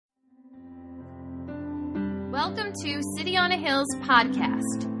Welcome to City on a Hill's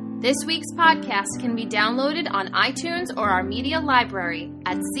podcast. This week's podcast can be downloaded on iTunes or our media library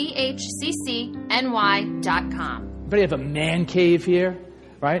at chccny.com. Anybody have a man cave here?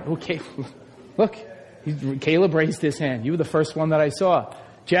 Right? Okay. Look, Caleb raised his hand. You were the first one that I saw.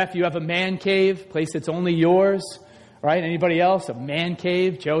 Jeff, you have a man cave, place that's only yours. Right? Anybody else? A man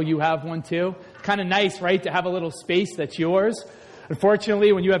cave? Joe, you have one too. Kind of nice, right? To have a little space that's yours.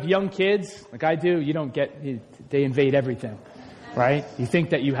 Unfortunately, when you have young kids, like I do, you don't get, they invade everything, right? You think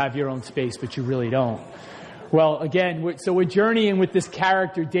that you have your own space, but you really don't. Well, again, we're journeying with this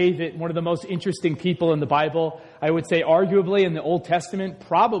character, David, one of the most interesting people in the Bible. I would say arguably in the Old Testament,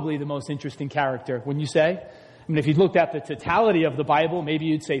 probably the most interesting character, wouldn't you say? I mean, if you looked at the totality of the Bible, maybe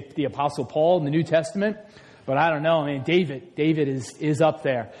you'd say the Apostle Paul in the New Testament. But I don't know. I mean, David is up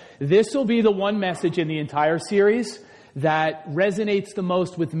there. This will be the one message in the entire series that resonates the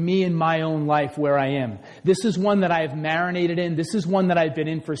most with me in my own life where I am. This is one that I have marinated in. This is one that I've been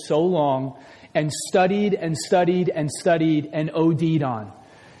in for so long and studied and studied and studied and OD'd on.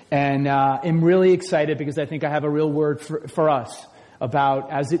 And I'm really excited because I think I have a real word for us about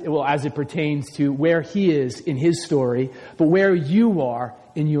as it pertains to where he is in his story, but where you are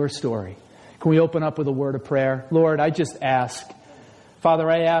in your story. Can we open up with a word of prayer? Lord, I just ask, Father,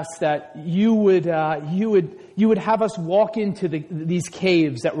 I ask that you would have us walk into these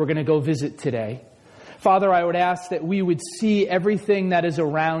caves that we're going to go visit today. Father, I would ask that we would see everything that is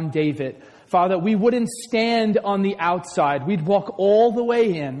around David. Father, we wouldn't stand on the outside. We'd walk all the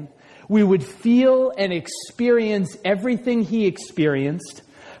way in. We would feel and experience everything he experienced.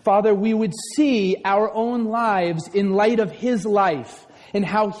 Father, we would see our own lives in light of his life and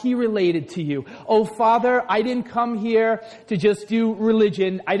how he related to you. Oh, Father, I didn't come here to just do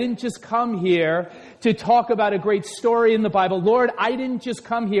religion. I didn't just come here to talk about a great story in the Bible. Lord, I didn't just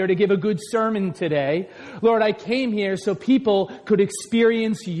come here to give a good sermon today. Lord, I came here so people could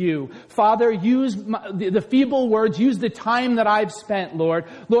experience you. Father, use the feeble words, use the time that I've spent, Lord.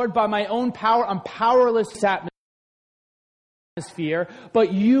 Lord, by my own power, I'm powerless to this atmosphere,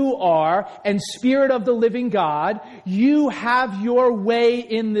 but you are, and Spirit of the living God, you have your way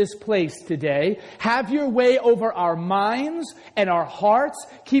in this place today. Have your way over our minds and our hearts.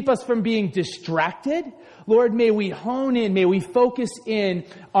 Keep us from being distracted. Lord, may we hone in, may we focus in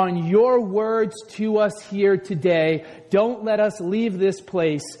on your words to us here today. Don't let us leave this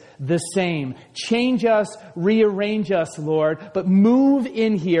place the same. Change us, rearrange us, Lord, but move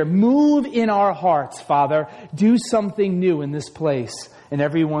in here, move in our hearts, Father. Do something new in this place. And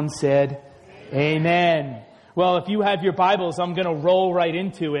everyone said, Amen. Well, if you have your Bibles, I'm going to roll right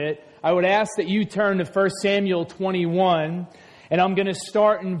into it. I would ask that you turn to 1 Samuel 21, and I'm going to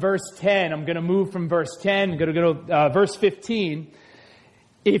start in verse 10. I'm going to move from verse 10. I'm going to go to verse 15.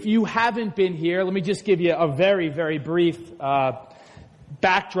 If you haven't been here, let me just give you a very, very brief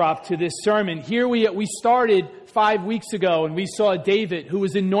backdrop to this sermon. Here we started 5 weeks ago, and we saw David, who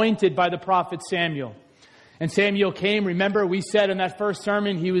was anointed by the prophet Samuel. And Samuel came. Remember, we said in that first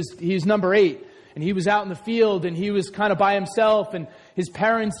sermon, he's number 8. And he was out in the field, and he was kind of by himself, and his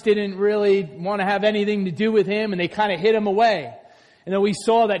parents didn't really want to have anything to do with him, and they kind of hid him away. And then we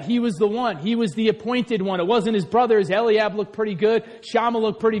saw that he was the one. He was the appointed one. It wasn't his brothers. Eliab looked pretty good. Shammah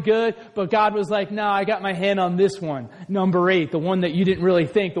looked pretty good. But God was like, no, I got my hand on this one. Number 8, the one that you didn't really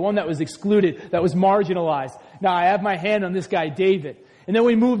think, the one that was excluded, that was marginalized. Now I have my hand on this guy, David. And then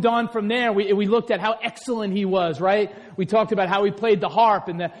we moved on from there. We looked at how excellent he was, right? We talked about how he played the harp,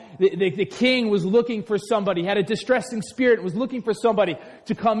 and the king was looking for somebody, had a distressing spirit, was looking for somebody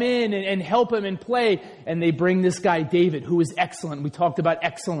to come in and help him and play. And they bring this guy, David, who is excellent. We talked about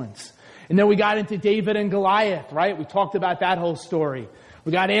excellence. And then we got into David and Goliath, right? We talked about that whole story.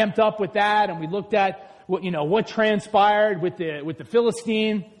 We got amped up with that, and we looked at what transpired with the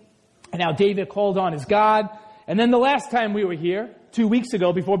Philistine and how David called on his God. And then the last time we were here, 2 weeks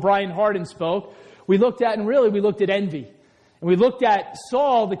ago, before Brian Harden spoke, we looked at envy. And we looked at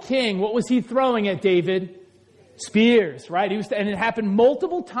Saul, the king. What was he throwing at David? Spears, right? And it happened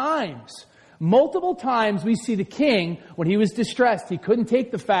multiple times. Multiple times we see the king, when he was distressed, he couldn't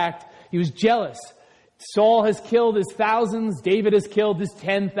take the fact, he was jealous. Saul has killed his thousands, David has killed his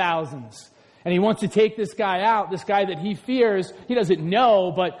 10,000s. And he wants to take this guy out, this guy that he fears. He doesn't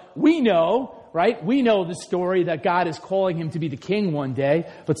know, but we know, right? We know the story that God is calling him to be the king one day,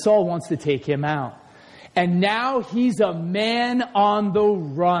 but Saul wants to take him out. And now he's a man on the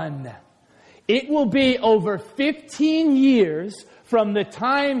run. It will be over 15 years from the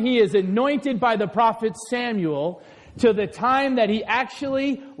time he is anointed by the prophet Samuel to the time that he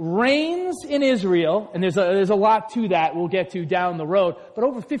actually reigns in Israel. And there's a lot to that we'll get to down the road, but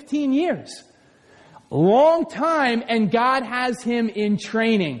over 15 years. Long time, and God has him in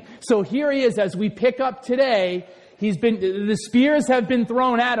training. So here he is as we pick up today. The spears have been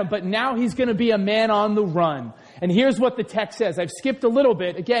thrown at him, but now he's going to be a man on the run. And here's what the text says. I've skipped a little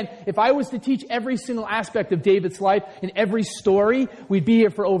bit. Again, if I was to teach every single aspect of David's life and every story, we'd be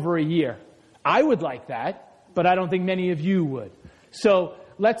here for over a year. I would like that, but I don't think many of you would. So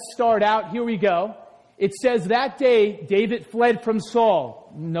let's start out. Here we go. It says that day, David fled from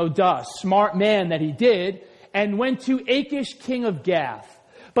Saul. No duh, smart man that he did, and went to Achish, king of Gath.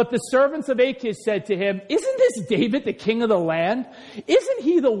 But the servants of Achish said to him, isn't this David, the king of the land? Isn't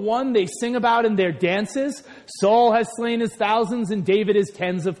he the one they sing about in their dances? Saul has slain his thousands and David his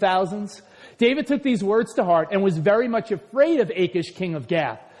tens of thousands. David took these words to heart and was very much afraid of Achish, king of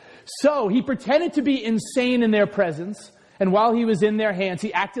Gath. So he pretended to be insane in their presence, and while he was in their hands,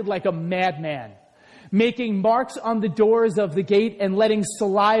 he acted like a madman, making marks on the doors of the gate and letting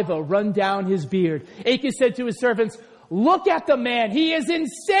saliva run down his beard. Achish said to his servants, look at the man. He is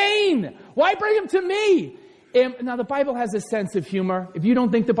insane. Why bring him to me? Now, the Bible has a sense of humor. If you don't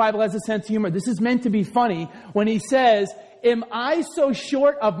think the Bible has a sense of humor, this is meant to be funny when he says, am I so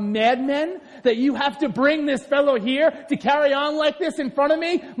short of madmen that you have to bring this fellow here to carry on like this in front of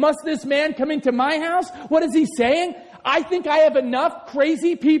me? Must this man come into my house? What is he saying? I think I have enough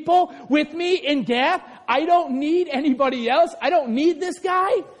crazy people with me in Gath. I don't need anybody else. I don't need this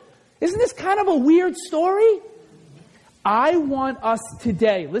guy. Isn't this kind of a weird story? I want us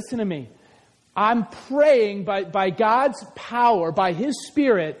today, listen to me, I'm praying by God's power, by His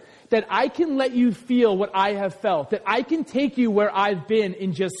Spirit, that I can let you feel what I have felt, that I can take you where I've been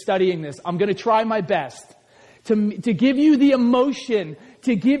in just studying this. I'm going to try my best to give you the emotion,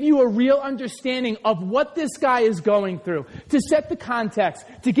 to give you a real understanding of what this guy is going through, to set the context,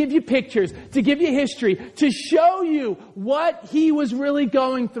 to give you pictures, to give you history, to show you what he was really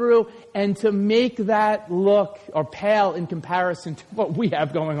going through, and to make that look or pale in comparison to what we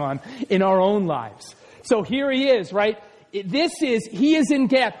have going on in our own lives. So here he is, right? He is in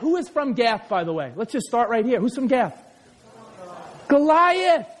Gath. Who is from Gath, by the way? Let's just start right here. Who's from Gath?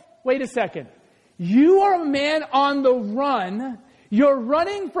 Goliath. Wait a second. You are a man on the run. You're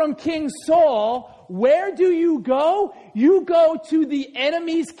running from King Saul. Where do you go? You go to the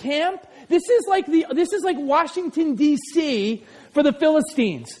enemy's camp. This is like Washington, D.C. for the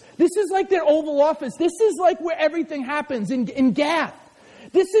Philistines. This is like their Oval Office. This is like where everything happens in Gath.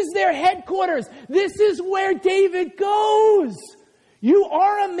 This is their headquarters. This is where David goes. You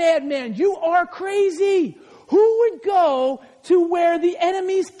are a madman. You are crazy. Who would go to where the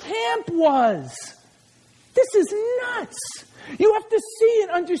enemy's camp was? This is nuts. You have to see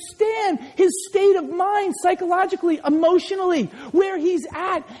and understand his state of mind psychologically, emotionally, where he's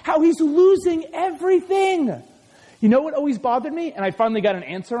at, how he's losing everything. You know what always bothered me? And I finally got an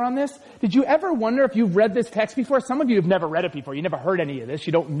answer on this. Did you ever wonder if you've read this text before? Some of you have never read it before. You never heard any of this.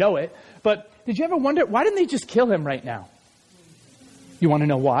 You don't know it. But did you ever wonder, why didn't they just kill him right now? You want to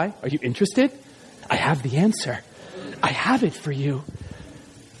know why? Are you interested? I have the answer. I have it for you.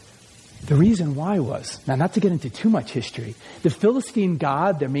 The reason why was, now not to get into too much history, the Philistine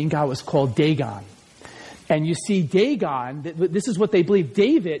god, their main god, was called Dagon. And you see Dagon, this is what they believe.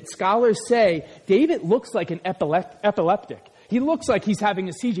 David, scholars say, David looks like an epileptic. He looks like he's having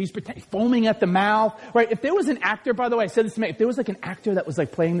a seizure. He's foaming at the mouth. Right? If there was an actor, by the way, I said this to me, if there was like an actor that was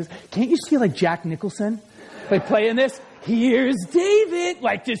like playing this, can't you see like Jack Nicholson like playing this? Here's David,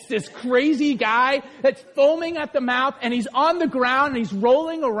 like just this crazy guy that's foaming at the mouth, and he's on the ground and he's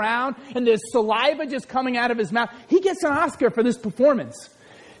rolling around and there's saliva just coming out of his mouth. He gets an Oscar for this performance.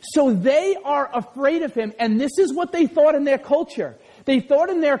 So they are afraid of him, and this is what they thought in their culture. They thought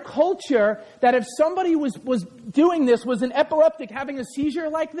in their culture that if somebody was doing this, was an epileptic, having a seizure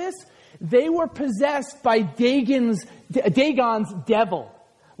like this, they were possessed by Dagon's devil.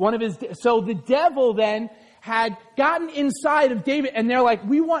 So the devil then had gotten inside of David, and they're like,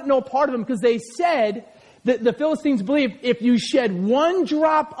 we want no part of him, because they said that the Philistines believed if you shed one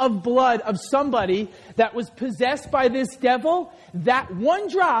drop of blood of somebody that was possessed by this devil, that one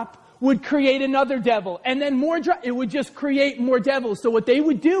drop would create another devil, and then it would just create more devils. So what they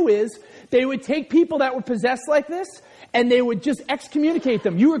would do is they would take people that were possessed like this, and they would just excommunicate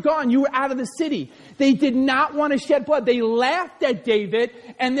them. You were gone. You were out of the city. They did not want to shed blood. They laughed at David,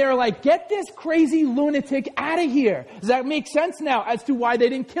 and they're like, get this crazy lunatic out of here. Does that make sense now as to why they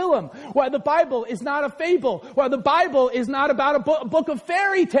didn't kill him? Why the Bible is not a fable? Why the Bible is not about a book of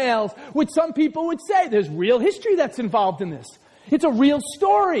fairy tales, which some people would say. There's real history that's involved in this. It's a real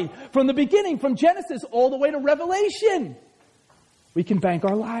story from the beginning, from Genesis all the way to Revelation. We can bank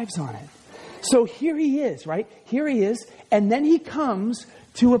our lives on it. So here he is, right? Here he is. And then he comes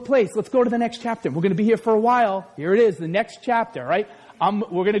to a place. Let's go to the next chapter. We're going to be here for a while. Here it is, the next chapter, right?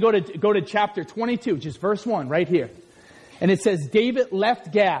 We're going to go to chapter 22, just verse 1 right here. And it says, David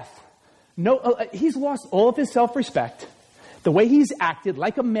left Gath. He's lost all of his self-respect. The way he's acted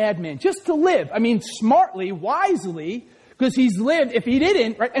like a madman, just to live. I mean, smartly, wisely, because he's lived. If he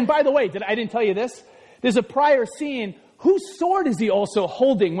didn't, right? And by the way, I didn't tell you this? There's a prior scene. Whose sword is he also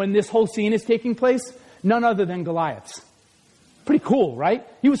holding when this whole scene is taking place? None other than Goliath's. Pretty cool, right?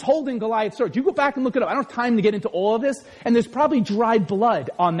 He was holding Goliath's sword. You go back and look it up. I don't have time to get into all of this. And there's probably dried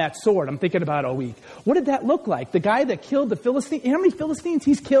blood on that sword. I'm thinking about it all week. What did that look like? The guy that killed the Philistine. You know how many Philistines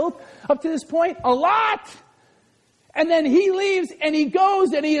he's killed up to this point? A lot! And then he leaves and he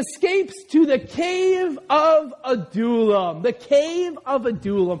goes and he escapes to the cave of Adullam. The cave of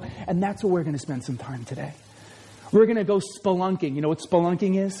Adullam. And that's where we're going to spend some time today. We're going to go spelunking. You know what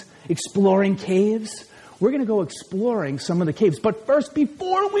spelunking is? Exploring caves. We're going to go exploring some of the caves. But first,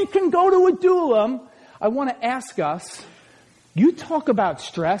 before we can go to Adullam, I want to ask us, you talk about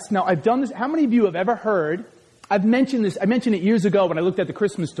stress. Now, I've done this. How many of you have ever heard, I've mentioned this, I mentioned it years ago when I looked at the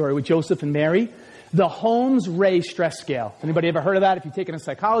Christmas story with Joseph and Mary, the Holmes-Ray stress scale. Anybody ever heard of that? If you've taken a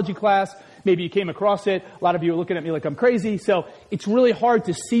psychology class, maybe you came across it. A lot of you are looking at me like I'm crazy. So it's really hard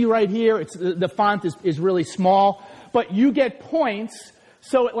to see right here. The font is really small. But you get points.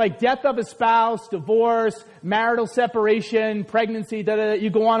 So like death of a spouse, divorce, marital separation, pregnancy, you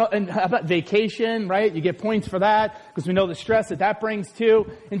go on, and how about vacation, right? You get points for that because we know the stress that brings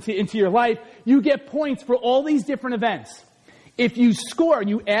too into your life. You get points for all these different events. If you score, and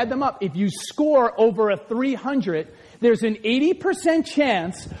you add them up, if you score over a 300, there's an 80%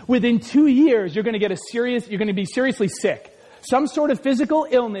 chance within 2 years you're going to be seriously sick. Some sort of physical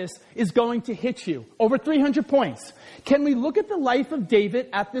illness is going to hit you. Over 300 points. Can we look at the life of David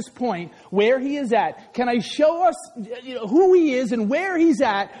at this point, where he is at? Can I show us who he is and where he's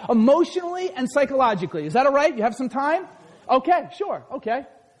at emotionally and psychologically? Is that all right? You have some time? Okay, sure. Okay.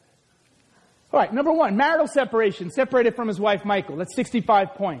 All right, number 1, marital separation. Separated from his wife, Michal. That's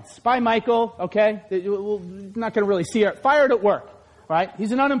 65 points. Bye, Michal. Okay. We're not going to really see her. Fired at work. Right?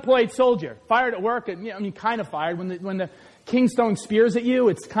 He's an unemployed soldier. Fired at work. And, kind of fired. When the king's throwing spears at you,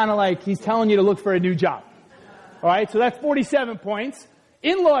 it's kind of like he's telling you to look for a new job. All right, so that's 47 points.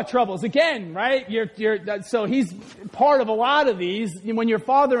 In-law troubles, again, right? So he's part of a lot of these. When your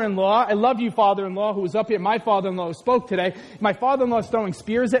father-in-law, I love you, father-in-law, who was up here, my father-in-law who spoke today, my father-in-law is throwing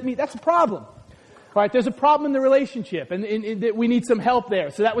spears at me, that's a problem. All right, there's a problem in the relationship, and we need some help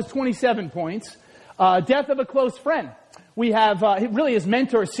there. So that was 27 points. Death of a close friend. We have really his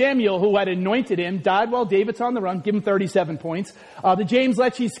mentor, Samuel, who had anointed him, died while David's on the run, give him 37 points. The James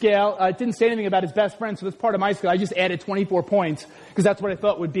Lecce scale, didn't say anything about his best friend, so that's part of my scale. I just added 24 points, because that's what I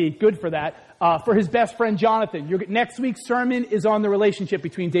thought would be good for that. For his best friend, Jonathan. Next week's sermon is on the relationship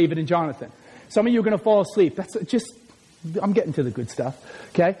between David and Jonathan. Some of you are going to fall asleep. I'm getting to the good stuff.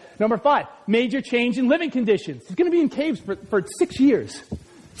 Okay? Number 5, major change in living conditions. He's going to be in caves for 6 years.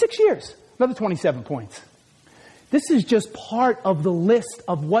 6 years. Another 27 points. This is just part of the list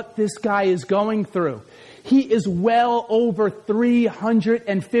of what this guy is going through. He is well over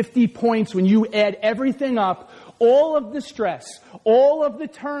 350 points when you add everything up, all of the stress, all of the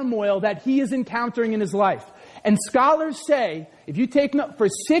turmoil that he is encountering in his life. And scholars say, if you take him for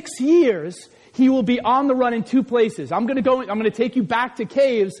 6 years, he will be on the run in 2 places. I'm going to take you back to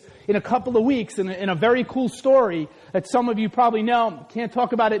caves in a couple of weeks in a very cool story that some of you probably know. Can't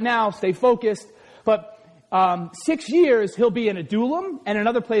talk about it now. Stay focused. But 6 years, he'll be in Adullam and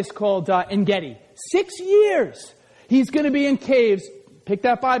another place called En-Gedi. 6 years. He's going to be in caves. Pick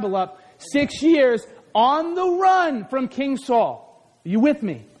that Bible up. 6 years on the run from King Saul. Are you with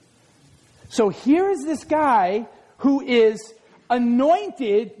me? So here is this guy who is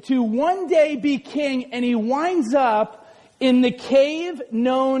anointed to one day be king, and he winds up in the cave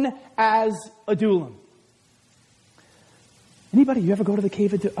known as Adullam. Anybody, you ever go to the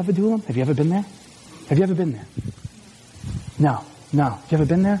cave of Adullam? Have you ever been there? Have you ever been there? No. Have you ever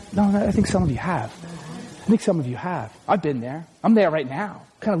been there? No, I think some of you have. I've been there. I'm there right now.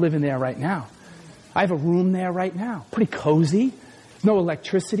 Kind of living there right now. I have a room there right now. Pretty cozy. No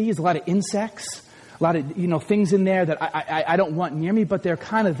electricity. There's a lot of insects. A lot of, things in there that I don't want near me, but they're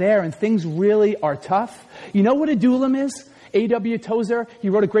kind of there, and things really are tough. You know what Adullam is? A.W. Tozer, he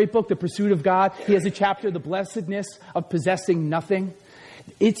wrote a great book, The Pursuit of God. He has a chapter, The Blessedness of Possessing Nothing.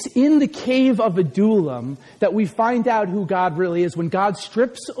 It's in the cave of Adullam that we find out who God really is, when God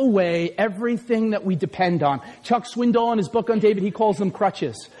strips away everything that we depend on. Chuck Swindoll, in his book on David, he calls them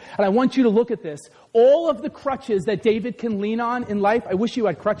crutches. And I want you to look at this. All of the crutches that David can lean on in life, I wish you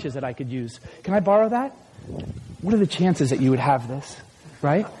had crutches that I could use. Can I borrow that? What are the chances that you would have this?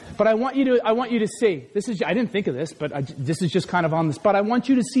 right? But I want you to see, I didn't think of this, but this is just kind of on this, but I want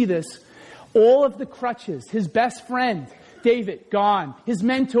you to see this. All of the crutches, his best friend, David, gone. His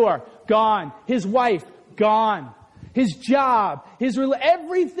mentor, gone. His wife, gone. His job,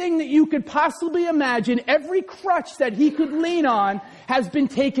 everything that you could possibly imagine, every crutch that he could lean on has been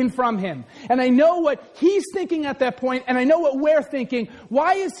taken from him. And I know what he's thinking at that point, and I know what we're thinking.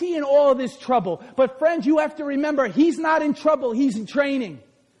 Why is he in all of this trouble? But friends, you have to remember, he's not in trouble, he's in training.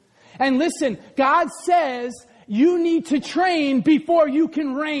 And listen, God says, you need to train before you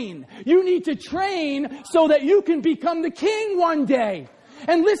can reign. You need to train so that you can become the king one day.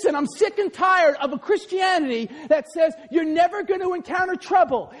 And listen, I'm sick and tired of a Christianity that says you're never going to encounter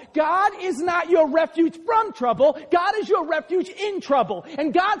trouble. God is not your refuge from trouble. God is your refuge in trouble.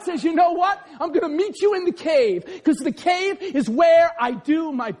 And God says, you know what? I'm going to meet you in the cave, because the cave is where I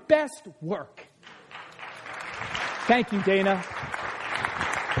do my best work. Thank you, Dana.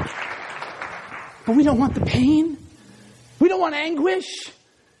 But we don't want the pain. We don't want anguish.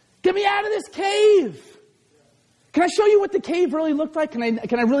 Get me out of this cave. Can I show you what the cave really looked like? Can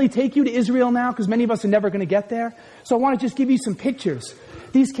I really take you to Israel now? Because many of us are never going to get there. So I want to just give you some pictures.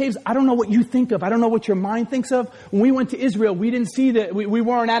 These caves, I don't know what you think of. I don't know what your mind thinks of. When we went to Israel, we didn't see that. We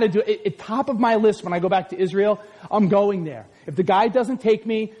weren't at it. Top of my list when I go back to Israel, I'm going there. If the guide doesn't take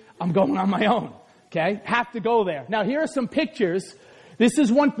me, I'm going on my own. Okay? Have to go there. Now here are some pictures. This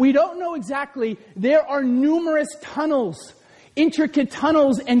is one, we don't know exactly. There are numerous tunnels, intricate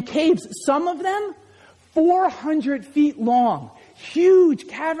tunnels and caves. Some of them 400 feet long, huge,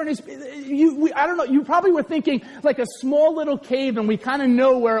 cavernous. I don't know, you probably were thinking like a small little cave, and we kind of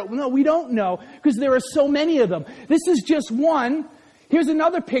know where. No, we don't know, because there are so many of them. This is just one. Here's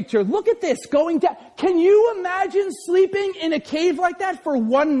another picture. Look at this, going down. Can you imagine sleeping in a cave like that for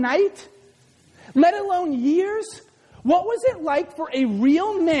one night? Let alone years? What was it like for a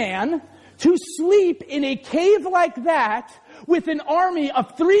real man to sleep in a cave like that with an army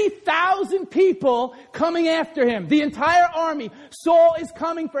of 3,000 people coming after him? The entire army. Saul is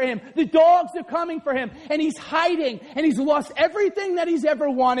coming for him. The dogs are coming for him. And he's hiding. And he's lost everything that he's ever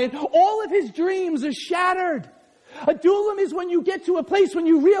wanted. All of his dreams are shattered. Adullam is when you get to a place when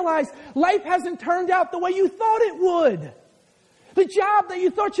you realize life hasn't turned out the way you thought it would. The job that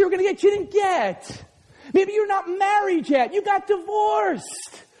you thought you were going to get, you didn't get. Maybe you're not married yet. You got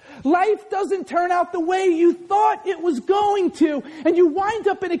divorced. Life doesn't turn out the way you thought it was going to. And you wind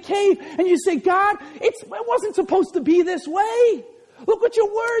up in a cave and you say, God, it wasn't supposed to be this way. Look what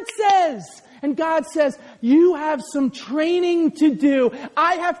your word says. And God says, you have some training to do.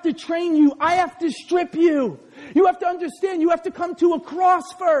 I have to train you. I have to strip you. You have to understand. You have to come to a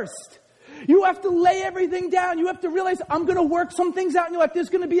cross first. You have to lay everything down. You have to realize, I'm going to work some things out in your life. There's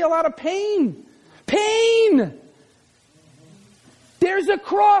going to be a lot of pain. Pain! There's a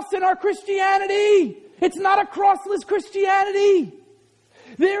cross in our Christianity. It's not a crossless Christianity.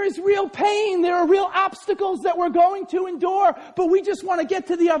 There is real pain. There are real obstacles that we're going to endure. But we just want to get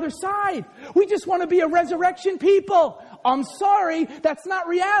to the other side. We just want to be a resurrection people. I'm sorry, that's not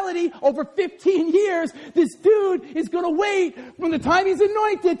reality. Over 15 years, this dude is going to wait from the time he's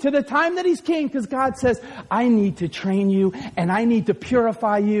anointed to the time that he's king. Because God says, I need to train you and I need to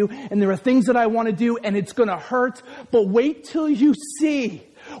purify you. And there are things that I want to do and it's going to hurt. But wait till you see.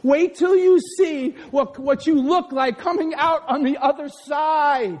 Wait till you see what you look like coming out on the other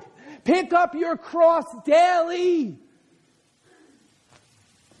side. Pick up your cross daily.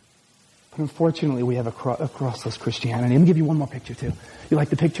 But unfortunately, we have a crossless Christianity. Let me give you one more picture, too. You like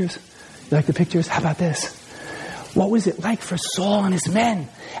the pictures? You like the pictures? How about this? What was it like for Saul and his men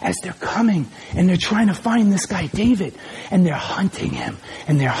as they're coming and they're trying to find this guy David, and they're hunting him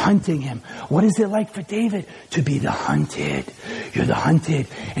and they're hunting him? What is it like for David to be the hunted? You're the hunted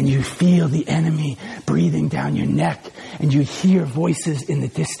and you feel the enemy breathing down your neck, and you hear voices in the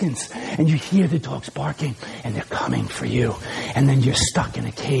distance and you hear the dogs barking and they're coming for you. And then you're stuck in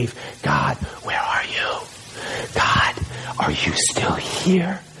a cave. God, where are you? God, are you still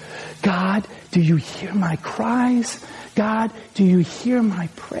here? God, do you hear my cries? God, do you hear my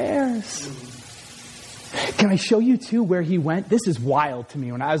prayers? Can I show you too where he went? This is wild to me.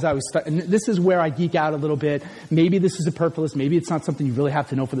 And this is where I geek out a little bit. Maybe this is superfluous. Maybe it's not something you really have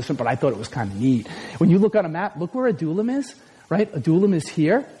to know for this one, but I thought it was kind of neat. When you look on a map, look where Adullam is, right? Adullam is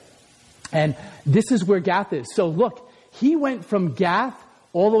here. And this is where Gath is. So look, he went from Gath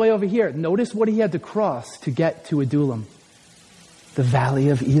all the way over here. Notice what he had to cross to get to Adullam. The Valley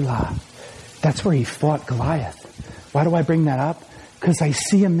of Elah. That's where he fought Goliath. Why do I bring that up? Because I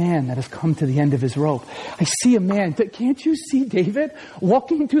see a man that has come to the end of his rope. I see a man. Can't you see David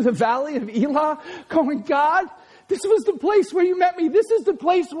walking through the Valley of Elah going, God, This was the place where you met me. This is the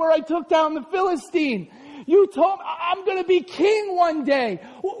place where I took down the Philistine. You told me I'm going to be king one day.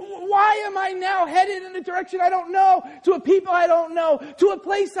 Why am I now headed in a direction I don't know, to a people I don't know, to a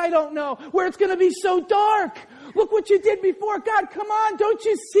place I don't know, where it's going to be so dark? Look what you did before. God, come on. Don't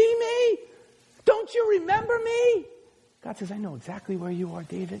you see me? Don't you remember me? God says, I know exactly where you are,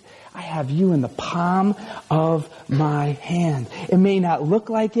 David. I have you in the palm of my hand. It may not look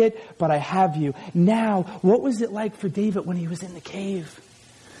like it, but I have you. Now, what was it like for David when he was in the cave?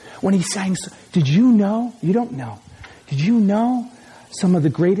 When he sang, did you know? You don't know. Did you know some of the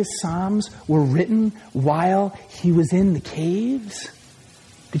greatest Psalms were written while he was in the caves?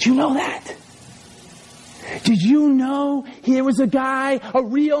 Did you know that? Did you know here was a guy, a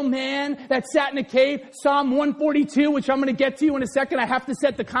real man that sat in a cave? Psalm 142, which I'm going to get to you in a second. I have to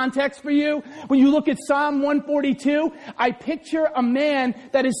set the context for you. When you look at Psalm 142, I picture a man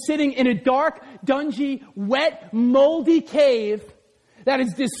that is sitting in a dark, dungy, wet, moldy cave that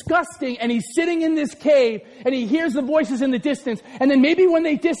is disgusting, and he's sitting in this cave and he hears the voices in the distance, and then maybe when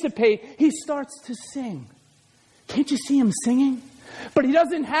they dissipate, he starts to sing. Can't you see him singing? But he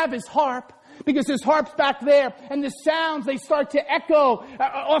doesn't have his harp, because his harp's back there, and the sounds, they start to echo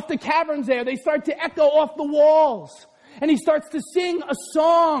off the caverns there. They start to echo off the walls. And he starts to sing a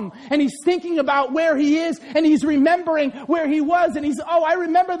song, and he's thinking about where he is, and he's remembering where he was, and I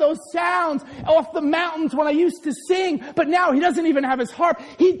remember those sounds off the mountains when I used to sing, but now he doesn't even have his harp.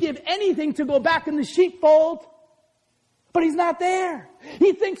 He'd give anything to go back in the sheepfold, but he's not there.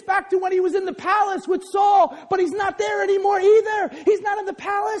 He thinks back to when he was in the palace with Saul, but he's not there anymore either. He's not in the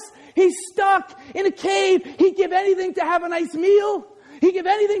palace. He's stuck in a cave. He'd give anything to have a nice meal. He'd give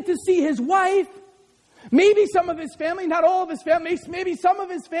anything to see his wife. Maybe some of his family, not all of his family, maybe some of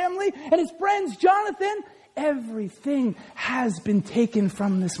his family and his friends, Jonathan. Everything has been taken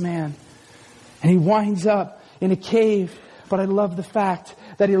from this man. And he winds up in a cave. But I love the fact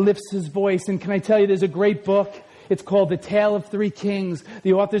that he lifts his voice. And can I tell you, there's a great book. It's called The Tale of Three Kings.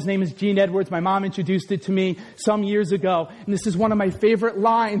 The author's name is Gene Edwards. My mom introduced it to me some years ago. And this is one of my favorite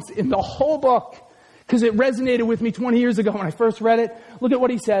lines in the whole book, because it resonated with me 20 years ago when I first read it. Look at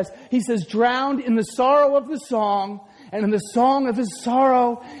what he says. He says, drowned in the sorrow of the song and in the song of his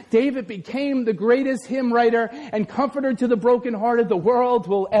sorrow, David became the greatest hymn writer and comforter to the brokenhearted the world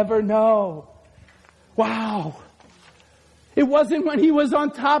will ever know. Wow. It wasn't when he was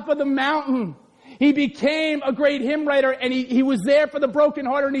on top of the mountain. He became a great hymn writer, and he was there for the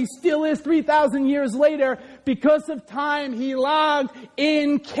brokenhearted, and he still is 3,000 years later. Because of time, he logged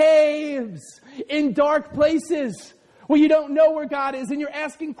in caves, in dark places, where you don't know where God is, and you're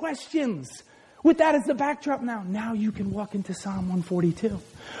asking questions. With that as the backdrop now you can walk into Psalm 142.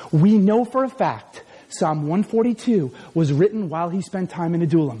 We know for a fact Psalm 142 was written while he spent time in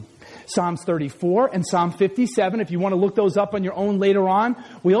Adullam. Psalms 34 and Psalm 57, if you want to look those up on your own later on.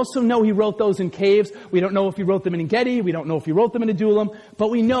 We also know he wrote those in caves. We don't know if he wrote them in En-Gedi. We don't know if he wrote them in Adullam. But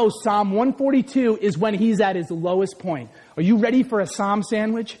we know Psalm 142 is when he's at his lowest point. Are you ready for a Psalm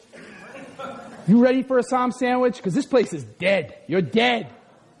sandwich? You ready for a Psalm sandwich? Because this place is dead. You're dead.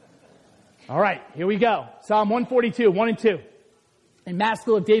 All right, here we go. Psalm 142, 1 and 2. In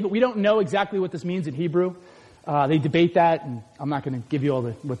Maskil of David, we don't know exactly what this means in Hebrew. They debate that, and I'm not going to give you all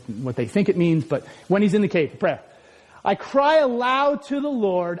what they think it means, but when he's in the cave, prayer. I cry aloud to the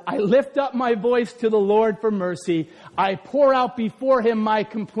Lord. I lift up my voice to the Lord for mercy. I pour out before him my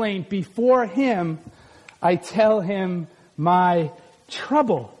complaint. Before him, I tell him my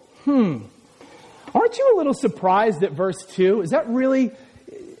trouble. Aren't you a little surprised at verse 2? Is that really...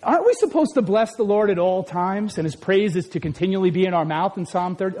 Aren't we supposed to bless the Lord at all times? And his praise is to continually be in our mouth in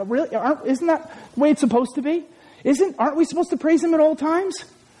Psalm 30. Really? Isn't that the way it's supposed to be? Aren't we supposed to praise him at all times?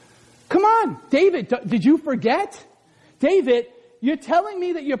 Come on. David, did you forget? David, you're telling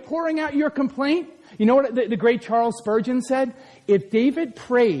me that you're pouring out your complaint? You know what the great Charles Spurgeon said? If David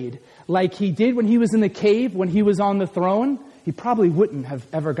prayed like he did when he was in the cave, when he was on the throne, he probably wouldn't have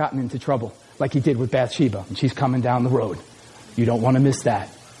ever gotten into trouble like he did with Bathsheba. And she's coming down the road. You don't want to miss that.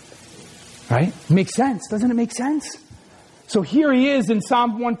 Right? Makes sense. Doesn't it make sense? So here he is in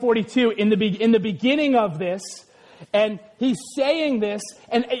Psalm 142 in the beginning of this, and he's saying this,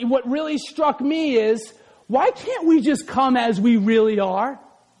 and what really struck me is, why can't we just come as we really are?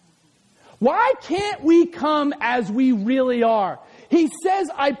 Why can't we come as we really are? He says,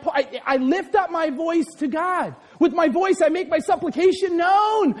 I lift up my voice to God. With my voice, I make my supplication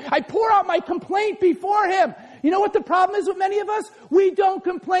known. I pour out my complaint before him. You know what the problem is with many of us? We don't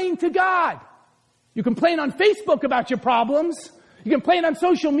complain to God. You complain on Facebook about your problems. You complain on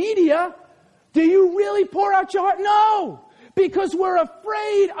social media. Do you really pour out your heart? No. Because we're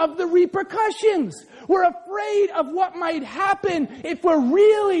afraid of the repercussions. We're afraid of what might happen if we're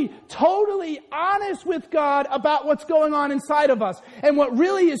really totally honest with God about what's going on inside of us. And what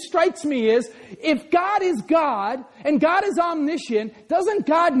really strikes me is, if God is God and God is omniscient, doesn't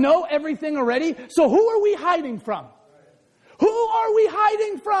God know everything already? So who are we hiding from? Who are we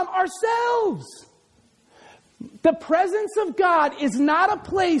hiding from? Ourselves. The presence of God is not a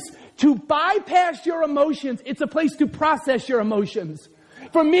place to bypass your emotions. It's a place to process your emotions.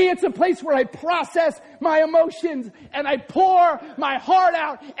 For me, it's a place where I process my emotions and I pour my heart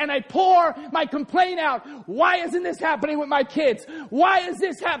out and I pour my complaint out. Why isn't this happening with my kids? Why is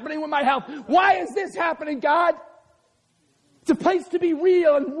this happening with my health? Why is this happening, God? It's a place to be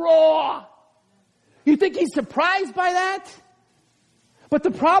real and raw. You think He's surprised by that? But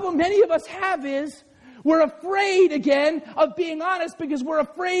the problem many of us have is, we're afraid, again, of being honest because we're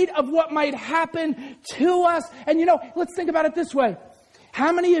afraid of what might happen to us. And let's think about it this way.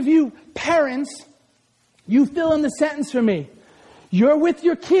 How many of you parents, you fill in the sentence for me. You're with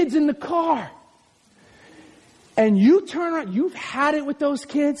your kids in the car. And you turn around, you've had it with those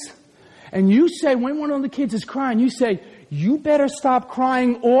kids. And you say, when one of the kids is crying, you say, you better stop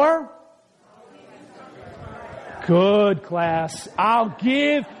crying or... Good, class. I'll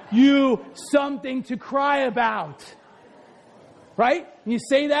give you something to cry about. Right? You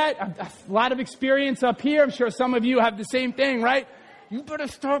say that. A lot of experience up here. I'm sure some of you have the same thing, right? You better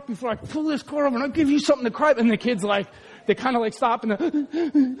stop before I pull this car over and I'll give you something to cry about. And the kids they kind of stop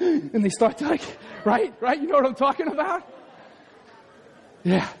and they start to right? You know what I'm talking about?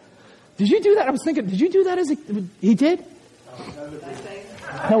 Yeah. Did you do that? I was thinking, did you do that he did?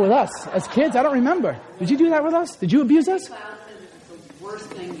 No, with us. As kids, I don't remember. Did you do that with us? Did you abuse us?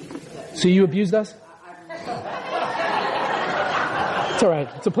 So you abused us? It's all right.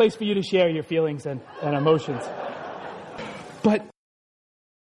 It's a place for you to share your feelings and emotions. But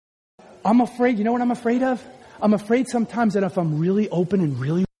I'm afraid, you know what I'm afraid of? I'm afraid sometimes that if I'm really open and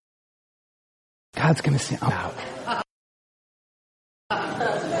really, God's going to say, I'm out.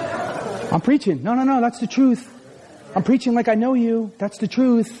 I'm preaching. No, that's the truth. I'm preaching like I know you. That's the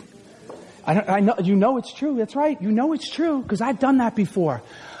truth. I know, you know it's true. That's right. You know it's true because I've done that before.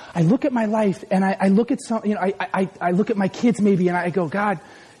 I look at my life and I look at I look at my kids maybe and I go, God,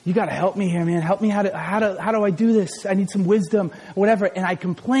 you got to help me here, man. Help me. How do I do this? I need some wisdom, whatever. And I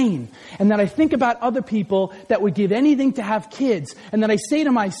complain. And then I think about other people that would give anything to have kids. And then I say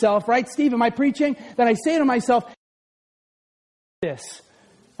to myself, right, Steve, am I preaching? Then I say to myself, this,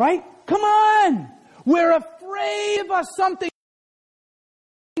 right? Come on. We're afraid of something.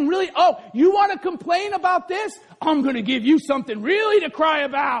 Really, you want to complain about this? I'm going to give you something really to cry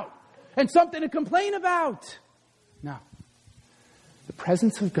about and something to complain about. No. The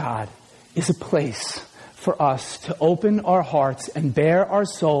presence of God is a place for us to open our hearts and bare our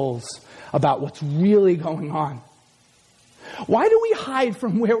souls about what's really going on. Why do we hide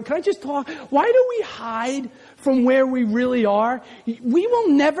from where, can I just talk? Why do we hide from where we really are? We will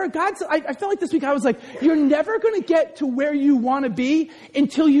never, I felt like this week I was like, you're never going to get to where you want to be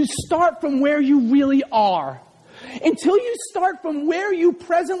until you start from where you really are. Until you start from where you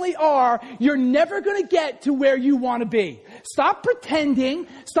presently are, you're never going to get to where you want to be. Stop pretending.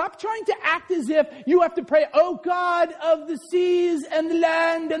 Stop trying to act as if you have to pray, oh God of the seas and the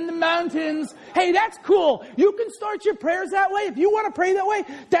land and the mountains. Hey, that's cool. You can start your prayers that way. If you want to pray that way,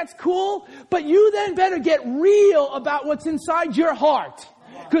 that's cool. But you then better get real about what's inside your heart.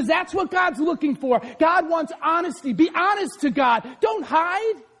 Because that's what God's looking for. God wants honesty. Be honest to God. Don't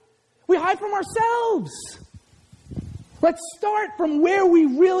hide. We hide from ourselves. Let's start from where we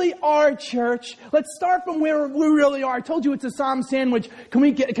really are, church. Let's start from where we really are. I told you it's a Psalm sandwich. Can I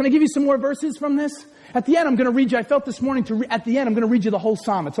give you some more verses from this? At the end, I'm going to read you. I felt this morning at the end, I'm going to read you the whole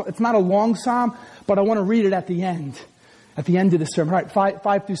Psalm. It's not a long Psalm, but I want to read it at the end of the sermon. All right,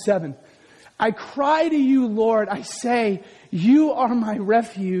 5 through 7. I cry to you, Lord. I say, you are my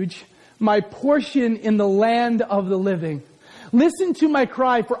refuge, my portion in the land of the living. Listen to my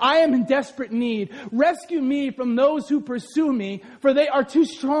cry, for I am in desperate need. Rescue me from those who pursue me, for they are too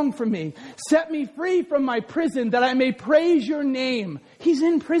strong for me. Set me free from my prison, that I may praise your name. He's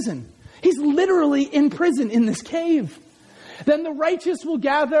in prison. He's literally in prison in this cave. Then the righteous will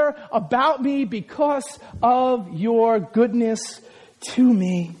gather about me because of your goodness to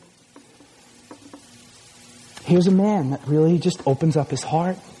me. Here's a man that really just opens up his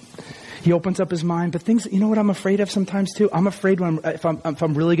heart. He opens up his mind. But things, you know what I'm afraid of sometimes too? I'm afraid if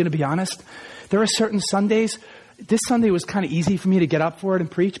I'm really going to be honest, there are certain Sundays. This Sunday was kind of easy for me to get up for it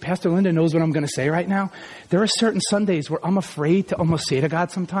and preach. Pastor Linda knows what I'm going to say right now. There are certain Sundays where I'm afraid to almost say to God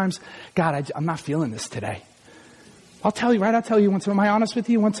sometimes, God, I'm not feeling this today. I'll tell you, right? I'll tell you once in a while. Am I honest with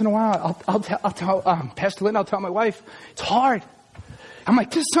you? Once in a while, I'll tell Pastor Lynn, I'll tell my wife, it's hard. I'm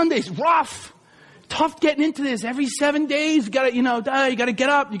like, this Sunday's rough. Tough getting into this every 7 days. You gotta, you gotta get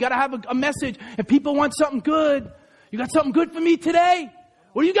up. You gotta have a message. If people want something good, you got something good for me today?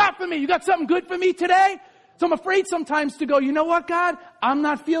 What do you got for me? You got something good for me today? So I'm afraid sometimes to go, you know what, God? I'm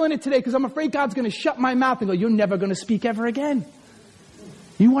not feeling it today because I'm afraid God's going to shut my mouth and go, you're never going to speak ever again.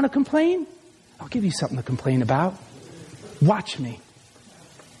 You want to complain? I'll give you something to complain about. Watch me.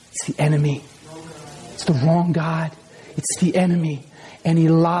 It's the enemy. It's the wrong God. It's the enemy. And he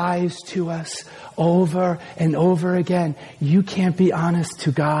lies to us over and over again. You can't be honest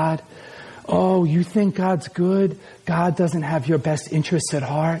to God. Oh, you think God's good? God doesn't have your best interests at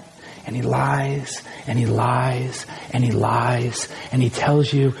heart. And he lies, and he lies, and he lies. And he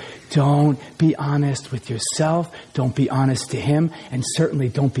tells you, don't be honest with yourself. Don't be honest to him. And certainly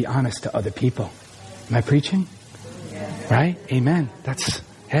don't be honest to other people. Am I preaching? Yeah. Right? Amen. That's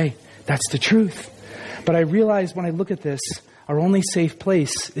the truth. But I realize when I look at this, our only safe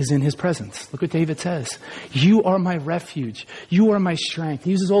place is in his presence. Look what David says. You are my refuge. You are my strength.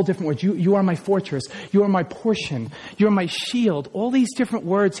 He uses all different words. You are my fortress. You are my portion. You are my shield. All these different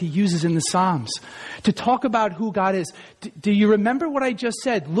words he uses in the Psalms to talk about who God is. Do you remember what I just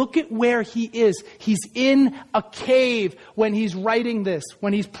said? Look at where he is. He's in a cave when he's writing this,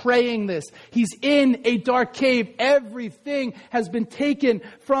 when he's praying this. He's in a dark cave. Everything has been taken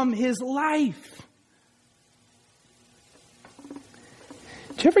from his life.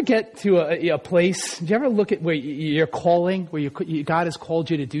 Do you ever get to a place, do you ever look at where you're calling, where God has called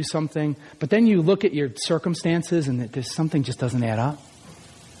you to do something, but then you look at your circumstances and there's something just doesn't add up?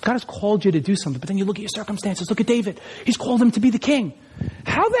 God has called you to do something, but then you look at your circumstances. Look at David. He's called him to be the king.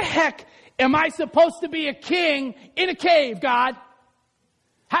 How the heck am I supposed to be a king in a cave, God?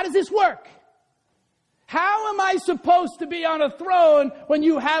 How does this work? How am I supposed to be on a throne when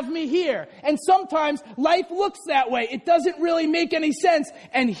you have me here? And sometimes life looks that way. It doesn't really make any sense.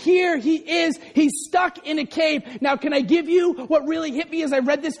 And here he is. He's stuck in a cave. Now, can I give you what really hit me as I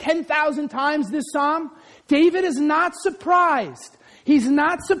read this 10,000 times, this psalm? David is not surprised. He's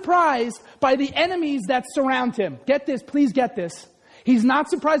not surprised by the enemies that surround him. Get this, please get this. He's not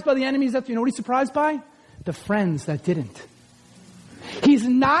surprised by the enemies that, you know what he's surprised by? The friends that didn't. He's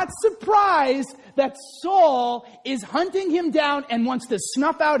not surprised that Saul is hunting him down and wants to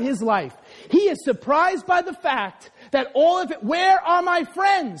snuff out his life. He is surprised by the fact that all of it, where are my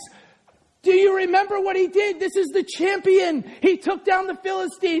friends? Do you remember what he did? This is the champion. He took down the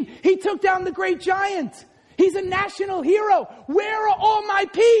Philistine. He took down the great giant. He's a national hero. Where are all my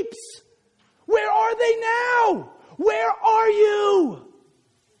peeps? Where are they now? Where are you?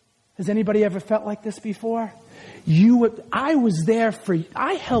 Has anybody ever felt like this before? I was there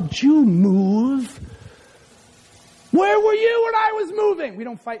I helped you move. Where were you when I was moving? We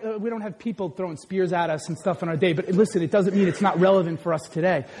don't fight. We don't have people throwing spears at us and stuff in our day. But listen, it doesn't mean it's not relevant for us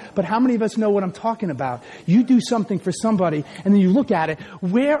today. But how many of us know what I'm talking about? You do something for somebody and then you look at it.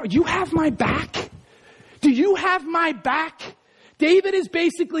 Where you have my back? Do you have my back? David is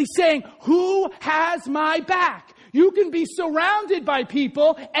basically saying, who has my back? You can be surrounded by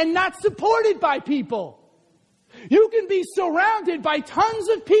people and not supported by people. You can be surrounded by tons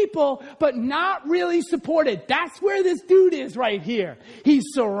of people, but not really supported. That's where this dude is right here. He's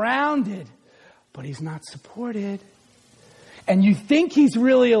surrounded, but he's not supported. And you think he's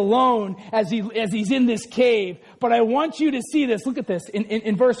really alone as he's in this cave. But I want you to see this. Look at this.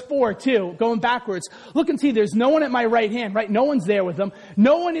 In verse 4 too, going backwards. Look and see, there's no one at my right hand, right? No one's there with him.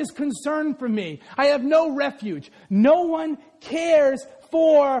 No one is concerned for me. I have no refuge. No one cares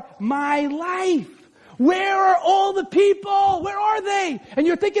for my life. Where are all the people? Where are they? And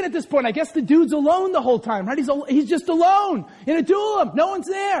you're thinking at this point, I guess the dude's alone the whole time, right? He's just alone in a duel. No one's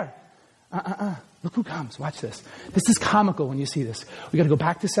there. Look who comes. Watch this. This is comical when you see this. We got to go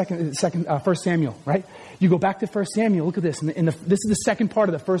back to 1 Samuel, right? You go back to 1 Samuel. Look at this. This is the second part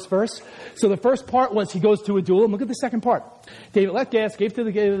of the first verse. So the first part was he goes to a duel. Look at the second part. David left gas, gave to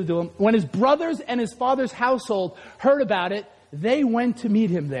the duel. When his brothers and his father's household heard about it, they went to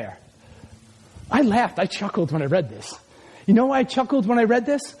meet him there. I laughed. I chuckled when I read this. You know why I chuckled when I read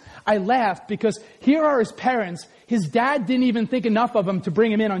this? I laughed because here are his parents. His dad didn't even think enough of him to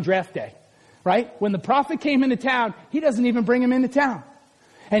bring him in on draft day. Right? When the prophet came into town, he doesn't even bring him into town.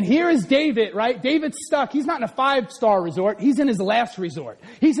 And here is David, right? David's stuck. He's not in a 5-star resort. He's in his last resort.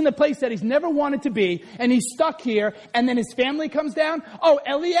 He's in the place that he's never wanted to be, and he's stuck here, and then his family comes down. Oh,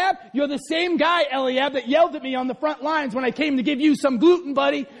 Eliab, you're the same guy, Eliab, that yelled at me on the front lines when I came to give you some gluten,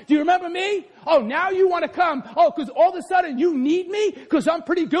 buddy. Do you remember me? Oh, now you want to come. Oh, because all of a sudden you need me because I'm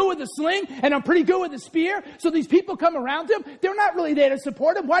pretty good with the sling and I'm pretty good with the spear. So these people come around him. They're not really there to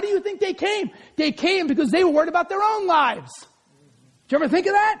support him. Why do you think they came? They came because they were worried about their own lives. Did you ever think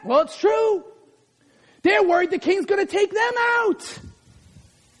of that? Well, it's true. They're worried the king's going to take them out.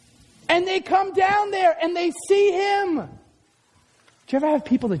 And they come down there and they see him. Do you ever have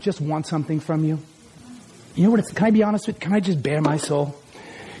people that just want something from you? You know what it's, can I be honest with you? Can I just bare my soul?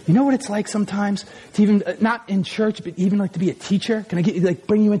 You know what it's like sometimes to even, not in church, but even like to be a teacher? Can I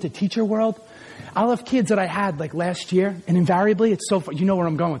bring you into teacher world? I'll have kids that I had like last year, and invariably it's so fun. You know where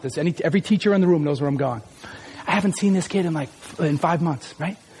I'm going with this. Every teacher in the room knows where I'm going. I haven't seen this kid in 5 months,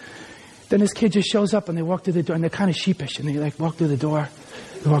 right? Then this kid just shows up and they walk through the door and they're kind of sheepish and they walk through the door.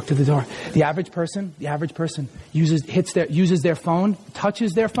 They walk through the door. The average person uses their phone,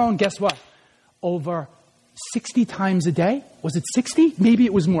 touches their phone. Guess what? Over 60 times a day. Was it 60? Maybe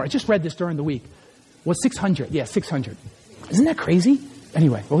it was more. I just read this during the week. Was 600? Yeah, 600. Isn't that crazy?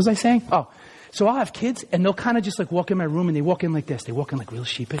 Anyway, what was I saying? Oh, so I'll have kids and they'll kind of just walk in my room and they walk in like this. They walk in real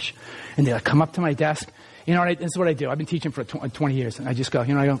sheepish and they come up to my desk. You know, this is what I do. I've been teaching for 20 years and I just go,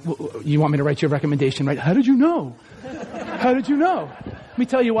 you want me to write you a recommendation, right? How did you know? How did you know? Let me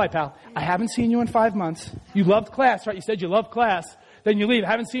tell you why, pal. I haven't seen you in 5 months. You loved class, right? You said you loved class. Then you leave. I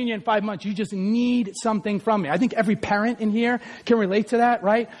haven't seen you in 5 months. You just need something from me. I think every parent in here can relate to that,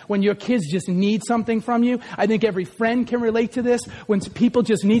 right? When your kids just need something from you. I think every friend can relate to this. When people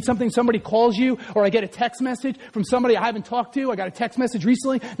just need something, somebody calls you, or I get a text message from somebody I haven't talked to. I got a text message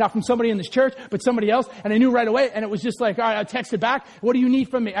recently, not from somebody in this church, but somebody else, and I knew right away, and it was just like, all right, I texted back. What do you need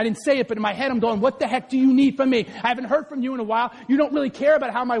from me? I didn't say it, but in my head I'm going, what the heck do you need from me? I haven't heard from you in a while. You don't really care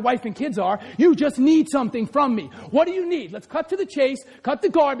about how my wife and kids are. You just need something from me. What do you need? Let's cut to the chase. Cut the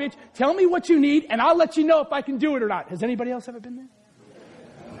garbage. Tell me what you need, and I'll let you know if I can do it or not. Has anybody else ever been there?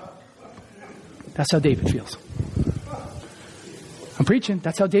 That's how David feels. I'm preaching.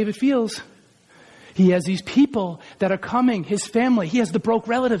 That's how David feels. He has these people that are coming, his family. He has the broke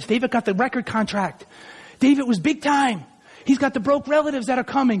relatives. David got the record contract. David was big time. He's got the broke relatives that are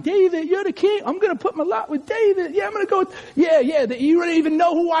coming. David, you're the king. I'm going to put my lot with David. Yeah, I'm going to go. Yeah. You didn't even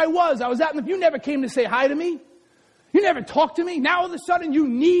know who I was. I was out in the, you never came to say hi to me. You never talked to me. Now all of a sudden you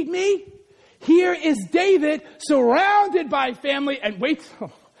need me. Here is David surrounded by family. And wait,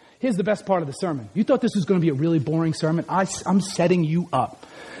 here's the best part of the sermon. You thought this was going to be a really boring sermon. I'm setting you up.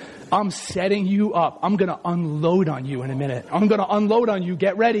 I'm setting you up. I'm going to unload on you in a minute. I'm going to unload on you.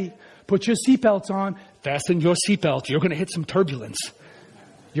 Get ready. Put your seatbelts on. Fasten your seatbelt. You're going to hit some turbulence.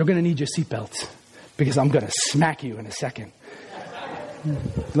 You're going to need your seatbelts because I'm going to smack you in a second.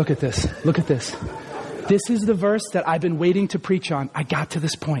 Look at this. Look at this. This is the verse that I've been waiting to preach on. I got to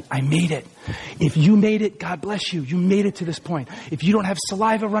this point. I made it. If you made it, God bless you. You made it to this point. If you don't have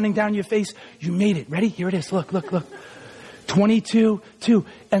saliva running down your face, you made it. Ready? Here it is. Look. 22:2.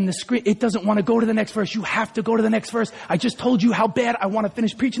 And the screen, it doesn't want to go to the next verse. You have to go to the next verse. I just told you how bad I want to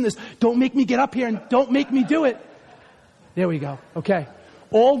finish preaching this. Don't make me get up here and don't make me do it. There we go. Okay.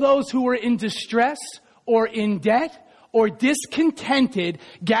 All those who were in distress or in debt or discontented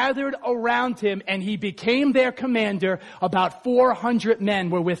gathered around him, and he became their commander. About 400 men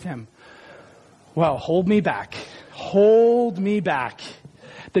were with him. Well, hold me back. Hold me back.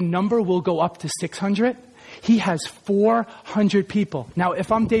 The number will go up to 600. He has 400 people. Now,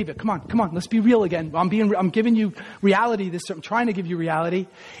 if I'm David, come on, let's be real again. I'm giving you reality. I'm trying to give you reality.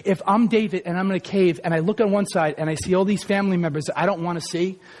 If I'm David and I'm in a cave and I look on one side and I see all these family members that I don't want to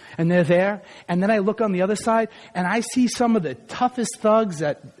see, and they're there, and then I look on the other side and I see some of the toughest thugs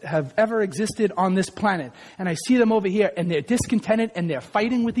that have ever existed on this planet, and I see them over here and they're discontented and they're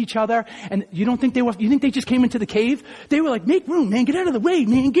fighting with each other, and you think they just came into the cave? They were like, make room, man, get out of the way,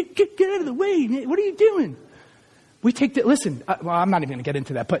 man, get out of the way, man. What are you doing? We take the, listen, well, I'm not even going to get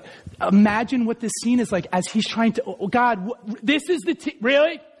into that, but imagine what this scene is like as he's trying to, oh God, this is the team,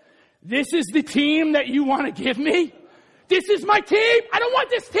 really? This is the team that you want to give me? This is my team? I don't want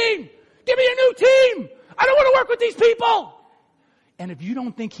this team. Give me a new team. I don't want to work with these people. And if you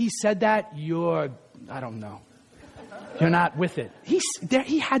don't think he said that, I don't know. You're not with it.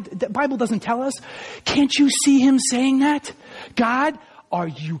 The Bible doesn't tell us. Can't you see him saying that? God, are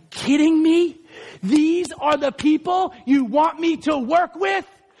you kidding me? These are the people you want me to work with?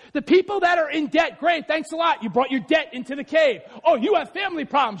 The people that are in debt, great, thanks a lot. You brought your debt into the cave. Oh, you have family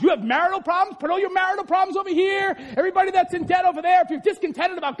problems. You have marital problems. Put all your marital problems over here. Everybody that's in debt over there, if you're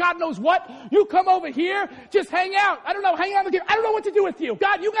discontented about God knows what, you come over here. Just hang out. I don't know, hang out in the cave. I don't know what to do with you.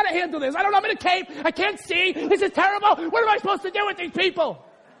 God, you got to handle this. I don't know, I'm in a cave. I can't see. This is terrible. What am I supposed to do with these people?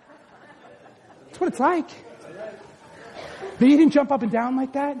 That's what it's like. But he didn't jump up and down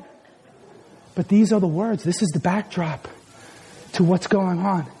like that. But these are the words. This is the backdrop to what's going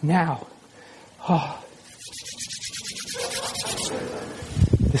on now. Oh.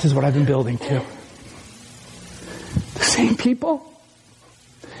 This is what I've been building to. The same people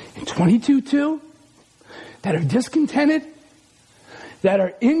in 22:2 that are discontented, that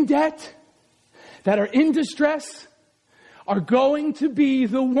are in debt, that are in distress, are going to be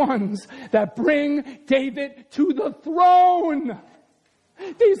the ones that bring David to the throne.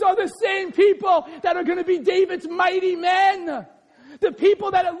 These are the same people that are going to be David's mighty men. The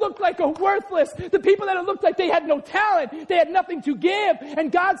people that it looked like are worthless. The people that it looked like they had no talent. They had nothing to give.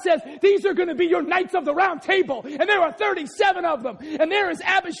 And God says, these are going to be your knights of the round table. And there are 37 of them. And there is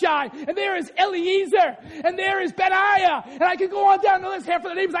Abishai. And there is Eliezer. And there is Benaiah. And I can go on down the list, half of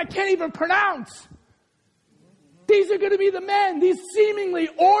the names I can't even pronounce. These are going to be the men, these seemingly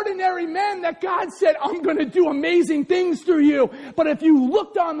ordinary men that God said, I'm going to do amazing things through you. But if you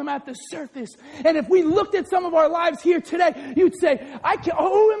looked on them at the surface, and if we looked at some of our lives here today, you'd say,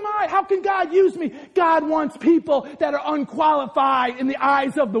 who am I? How can God use me? God wants people that are unqualified in the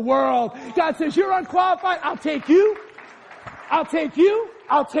eyes of the world. God says, you're unqualified. I'll take you. I'll take you.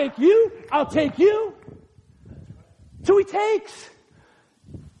 I'll take you. I'll take you. So he takes.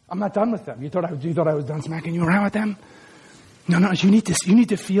 I'm not done with them. You thought I was done smacking you around with them? No, you need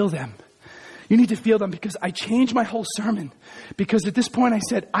to feel them. You need to feel them, because I changed my whole sermon. Because at this point I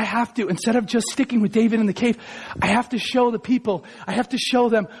said, I have to, instead of just sticking with David in the cave, I have to show the people, I have to show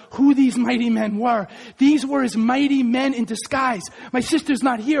them who these mighty men were. These were his mighty men in disguise. My sister's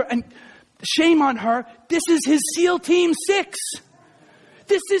not here, and shame on her. This is his SEAL Team 6.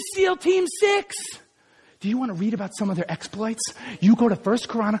 This is SEAL Team 6. Do you want to read about some of their exploits? You go to 1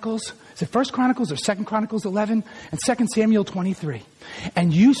 Chronicles, is it 1 Chronicles or 2 Chronicles 11 and 2 Samuel 23.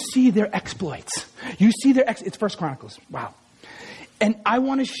 And you see their exploits. You see it's 1 Chronicles. Wow. And I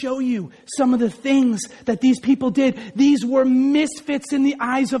want to show you some of the things that these people did. These were misfits in the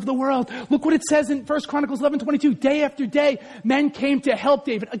eyes of the world. Look what it says in 1 Chronicles 11:22. Day after day, men came to help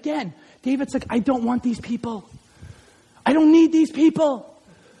David. Again, David's like, I don't want these people. I don't need these people.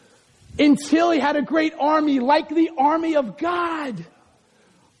 Until he had a great army like the army of God.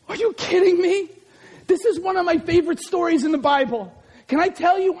 Are you kidding me? This is one of my favorite stories in the Bible. Can I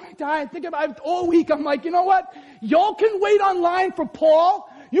tell you, when I die, I think about it all week. I'm like, you know what? Y'all can wait online for Paul.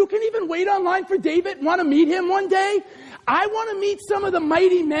 You can even wait online for David. Want to meet him one day? I want to meet some of the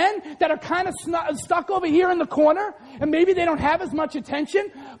mighty men that are kind of stuck over here in the corner. And maybe they don't have as much attention.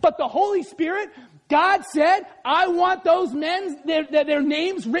 But the Holy Spirit, God said, I want those men, their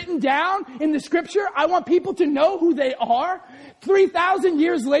names written down in the scripture. I want people to know who they are. 3,000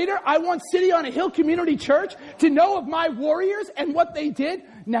 years later, I want City on a Hill Community Church to know of my warriors and what they did.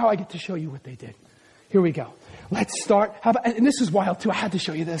 Now I get to show you what they did. Here we go. Let's start. And this is wild too. I had to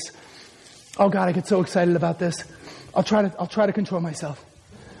show you this. Oh God, I get so excited about this. I'll try to control myself.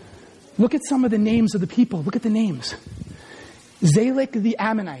 Look at some of the names of the people. Look at the names. Zalek the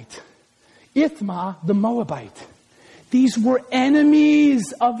Ammonite. Ithma the Moabite. These were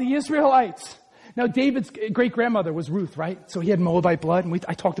enemies of the Israelites. Now, David's great-grandmother was Ruth, right? So he had Moabite blood, and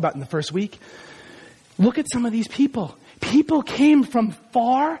I talked about it in the first week. Look at some of these people. People came from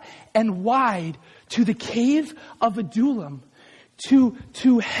far and wide to the cave of Adullam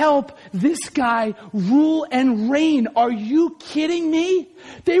to help this guy rule and reign. Are you kidding me?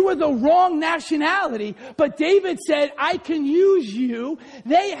 They were the wrong nationality, but David said, I can use you.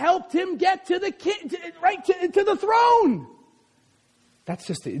 They helped him get to the to the throne.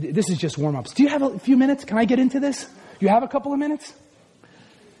 This is just warm-ups. Do you have a few minutes? Can I get into this? You have a couple of minutes?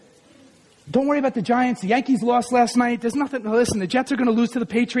 Don't worry about the Giants. The Yankees lost last night. There's nothing. Listen, the Jets are going to lose to the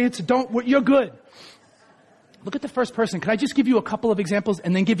Patriots. You're good. Look at the first person. Can I just give you a couple of examples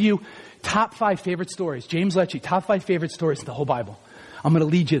and then give you top 5 favorite stories? James Lecce, top 5 favorite stories in the whole Bible. I'm going to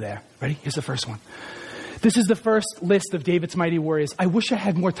lead you there. Ready? Here's the first one. This is the first list of David's mighty warriors. I wish I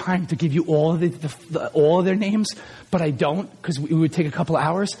had more time to give you all of their names, but I don't, because it would take a couple of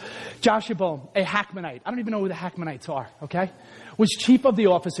hours. Joshua, a Hakmonite. I don't even know who the Hakmonites are, okay? Was chief of the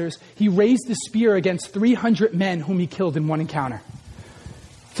officers. He raised the spear against 300 men whom he killed in one encounter.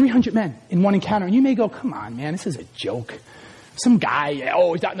 300 men in one encounter. And you may go, come on, man, this is a joke. some guy,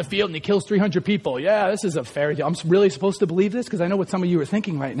 he's out in the field and he kills 300 people. Yeah, this is a fairy tale. I'm really supposed to believe this? Because I know what some of you are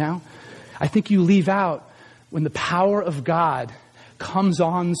thinking right now. I think you leave out when the power of God comes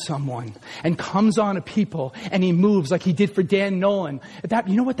on someone and comes on a people and he moves like he did for Dan Nolan.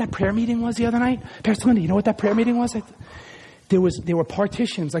 You know what that prayer meeting was the other night? Pastor Linda, you know what that prayer meeting was? There were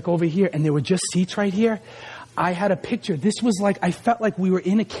partitions like over here and there were just seats right here. I had a picture. This was like, I felt like we were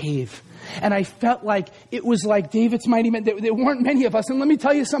in a cave. And I felt like it was like David's mighty men. There weren't many of us. And let me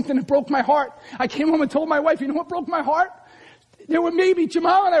tell you something that broke my heart. I came home and told my wife, you know what broke my heart? There were maybe,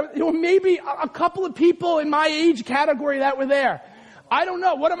 Jamal and I, there were maybe a couple of people in my age category that were there. I don't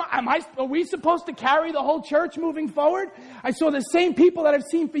know. Are we supposed to carry the whole church moving forward? I saw the same people that I've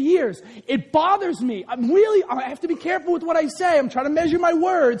seen for years. It bothers me. I have to be careful with what I say. I'm trying to measure my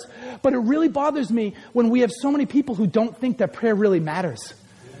words. But it really bothers me when we have so many people who don't think that prayer really matters.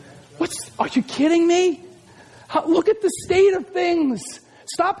 Are you kidding me? Look at the state of things.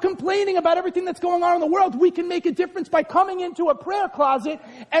 Stop complaining about everything that's going on in the world. We can make a difference by coming into a prayer closet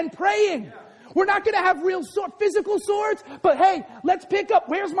and praying. We're not going to have real physical swords, but hey, let's pick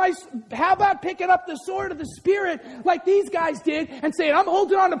up, how about picking up the sword of the Spirit like these guys did and saying, I'm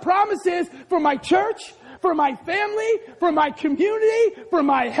holding on to promises for my church, for my family, for my community, for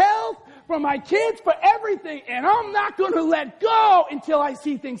my health, for my kids, for everything, and I'm not going to let go until I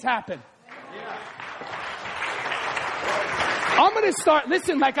see things happen. I'm going to start,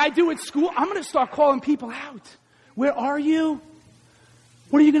 listen, like I do at school, I'm going to start calling people out. Where are you?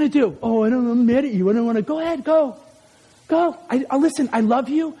 What are you going to do? Oh, I don't know. I'm mad at you. I don't want to. Go ahead. Go. Listen, I love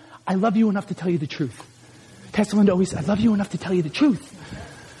you. I love you enough to tell you the truth. Pastor Linda always, I love you enough to tell you the truth.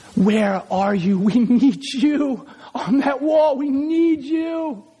 Where are you? We need you on that wall. We need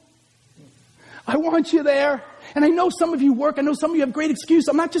you. I want you there. And I know some of you work. I know some of you have great excuse.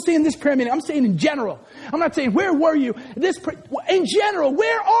 I'm not just saying this prayer meeting. I'm saying in general. I'm not saying, where were you? In general,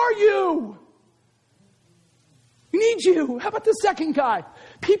 where are you? We need you. How about the second guy?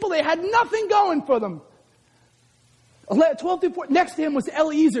 People, they had nothing going for them. 12 to 14. Next to him was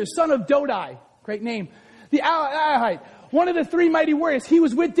Eliezer, son of Dodai. Great name. The Alahite, one of the three mighty warriors. He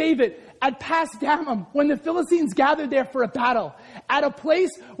was with David at Pas Dammim when the Philistines gathered there for a battle. At a place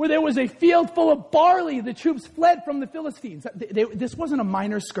where there was a field full of barley, the troops fled from the Philistines. This wasn't a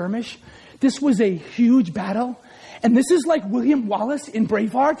minor skirmish. This was a huge battle. And this is like William Wallace in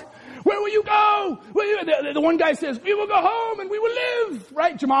Braveheart. Where will you go? The one guy says, we will go home and we will live.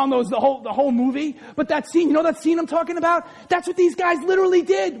 Right? Jamal knows the whole movie. But that scene, you know that scene I'm talking about? That's what these guys literally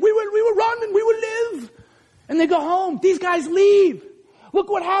did. We would run and we would live. And they go home. These guys leave. Look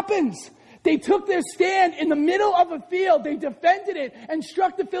what happens. They took their stand in the middle of a field. They defended it and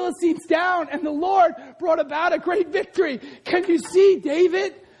struck the Philistines down. And the Lord brought about a great victory. Can you see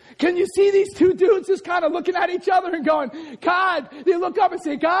David? Can you see these two dudes just kind of looking at each other and going, God, they look up and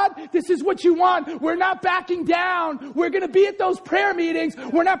say, God, this is what you want. We're not backing down. We're going to be at those prayer meetings.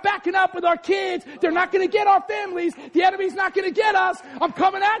 We're not backing up with our kids. They're not going to get our families. The enemy's not going to get us. I'm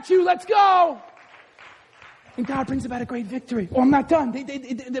coming at you. Let's go. And God brings about a great victory. Oh, I'm not done.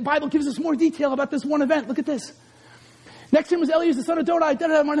 The Bible gives us more detail about this one event. Look at this. Next to him was Eliezer, the son of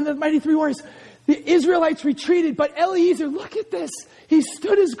Dodai, one of the mighty three warriors. The Israelites retreated, but Eliezer, look at this. He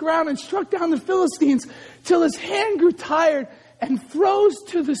stood his ground and struck down the Philistines till his hand grew tired and froze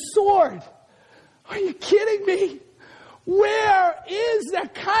to the sword. Are you kidding me? Where is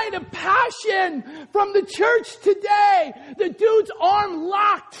that kind of passion from the church today? The dude's arm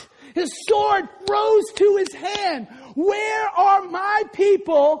locked. His sword froze to his hand. Where are my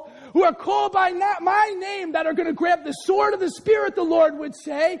people who are called by my name that are going to grab the sword of the Spirit, the Lord would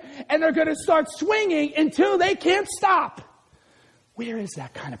say, and they're going to start swinging until they can't stop? Where is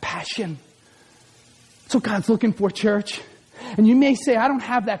that kind of passion? That's what God's looking for, church. And you may say, I don't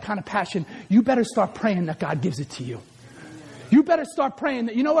have that kind of passion. You better start praying that God gives it to you. You better start praying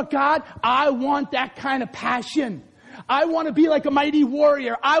that, you know what, God, I want that kind of passion. I want to be like a mighty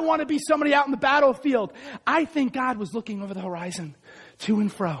warrior. I want to be somebody out in the battlefield. I think God was looking over the horizon, to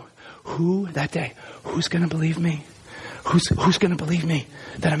and fro. Who's going to believe me? Who's going to believe me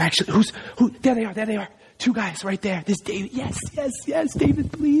that I'm actually, there they are. Two guys right there. This David, yes,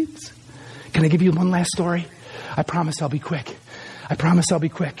 David believes. Can I give you one last story? I promise I'll be quick.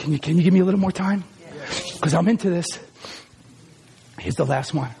 Can you give me a little more time? Because I'm into this. Here's the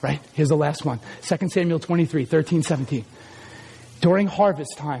last one, right? Here's the last one. 2 Samuel 23, 13, 17. During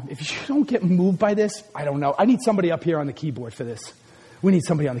harvest time, if you don't get moved by this, I don't know. I need somebody up here on the keyboard for this. We need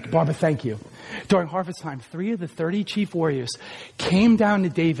somebody on the keyboard. Barbara, thank you. During harvest time, 3 of the 30 chief warriors came down to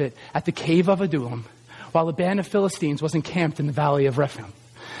David at the cave of Adullam while the band of Philistines was encamped in the valley of Rephaim.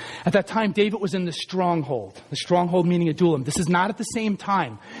 At that time, David was in the stronghold meaning Adullam. This is not at the same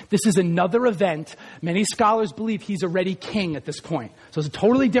time. This is another event. Many scholars believe he's already king at this point. So it's a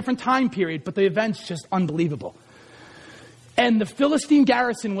totally different time period, but the event's just unbelievable. And the Philistine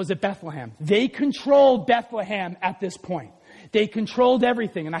garrison was at Bethlehem. They controlled Bethlehem at this point. They controlled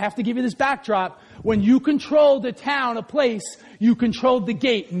everything. And I have to give you this backdrop. When you controlled a town, a place, you controlled the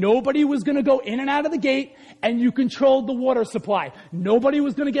gate. Nobody was going to go in and out of the gate, and you controlled the water supply. Nobody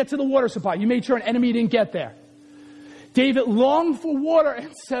was going to get to the water supply. You made sure an enemy didn't get there. David longed for water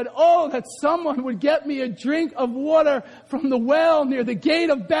and said, oh, that someone would get me a drink of water from the well near the gate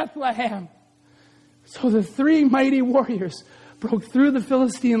of Bethlehem. So the 3 mighty warriors broke through the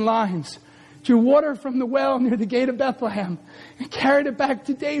Philistine lines, drew water from the well near the gate of Bethlehem, and carried it back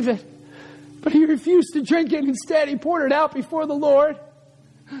to David. But he refused to drink it. Instead, he poured it out before the Lord.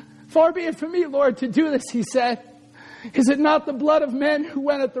 Far be it from me, Lord, to do this, he said. Is it not the blood of men who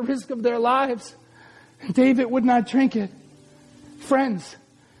went at the risk of their lives? And David would not drink it. Friends,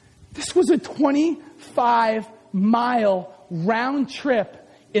 this was a 25-mile round trip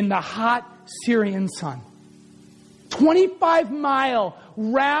in the hot Syrian sun. 25-mile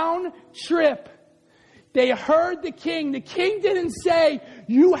round trip. They heard the king. The king didn't say,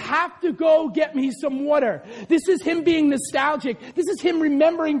 you have to go get me some water. This is him being nostalgic. This is him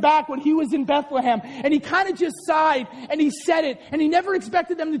remembering back when he was in Bethlehem. And he kind of just sighed and he said it. And he never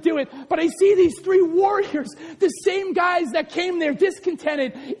expected them to do it. But I see these 3 warriors, the same guys that came there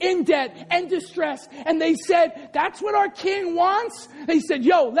discontented, in debt, and distressed. And they said, that's what our king wants? They said,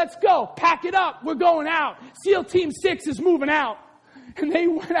 yo, let's go. Pack it up. We're going out. SEAL Team 6 is moving out. And they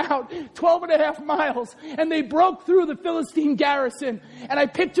went out 12 and a half miles and they broke through the Philistine garrison. And I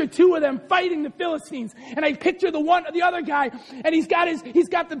picture 2 of them fighting the Philistines. And I picture the other guy, and he's got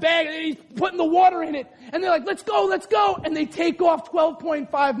the bag and he's putting the water in it. And they're like, let's go. And they take off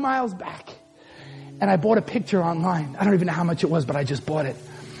 12.5 miles back. And I bought a picture online. I don't even know how much it was, but I just bought it.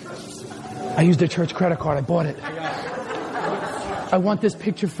 I used a church credit card. I bought it. I want this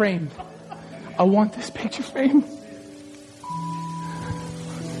picture framed.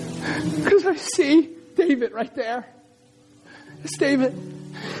 Because I see David right there. It's David.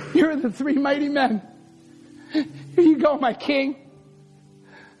 You're the 3 mighty men. Here you go, my king.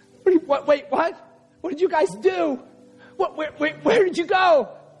 Wait, what? What did you guys do? Where did you go?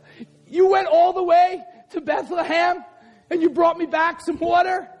 You went all the way to Bethlehem and you brought me back some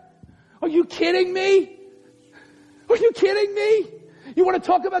water? Are you kidding me? You want to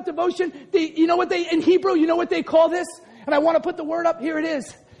talk about devotion? In Hebrew, you know what they call this? And I want to put the word up. Here it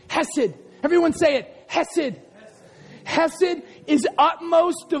is. Hesed. Everyone say it. Hesed. Hesed is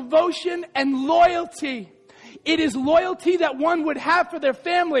utmost devotion and loyalty. It is loyalty that one would have for their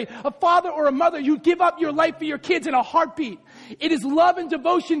family, a father or a mother. You give up your life for your kids in a heartbeat. It is love and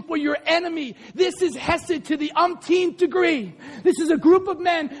devotion for your enemy. This is Hesed to the umpteenth degree. This is a group of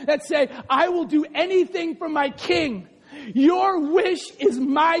men that say, I will do anything for my king. Your wish is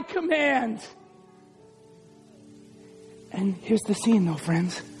my command. And here's the scene though,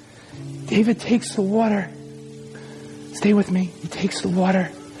 friends. David takes the water. Stay with me. He takes the water.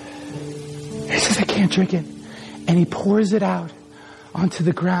 He says, I can't drink it. And he pours it out onto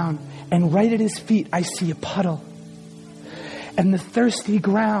the ground. And right at his feet, I see a puddle. And the thirsty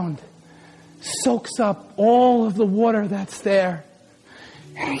ground soaks up all of the water that's there.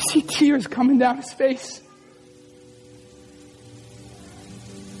 And I see tears coming down his face.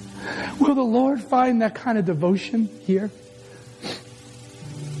 Will the Lord find that kind of devotion here?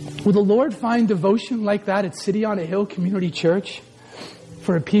 Will the Lord find devotion like that at City on a Hill Community Church?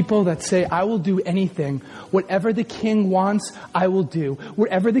 For a people that say, I will do anything. Whatever the king wants, I will do.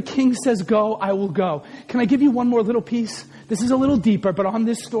 Wherever the king says go, I will go. Can I give you one more little piece? This is a little deeper, but on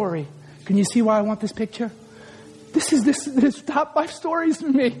this story. Can you see why I want this picture? This top 5 stories for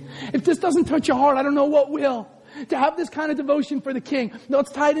me. If this doesn't touch your heart, I don't know what will. To have this kind of devotion for the king. No,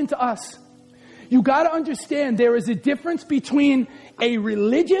 it's tied into us. You got to understand there is a difference between a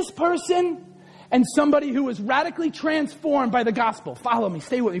religious person and somebody who is radically transformed by the gospel. Follow me.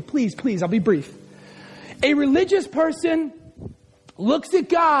 Stay with me. Please. I'll be brief. A religious person looks at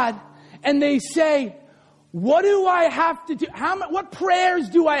God and they say, what do I have to do? What prayers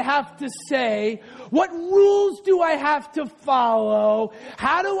do I have to say? What rules do I have to follow?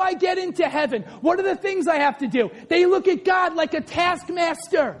 How do I get into heaven? What are the things I have to do? They look at God like a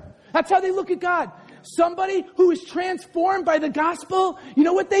taskmaster. That's how they look at God. Somebody who is transformed by the gospel, you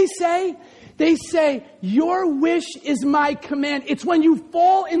know what they say? They say, your wish is my command. It's when you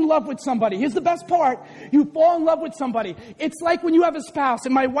fall in love with somebody. Here's the best part. You fall in love with somebody. It's like when you have a spouse,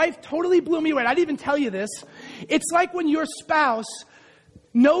 and my wife totally blew me away. I didn't even tell you this. It's like when your spouse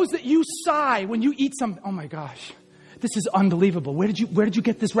knows that you sigh when you eat some. Oh my gosh, this is unbelievable. Where did you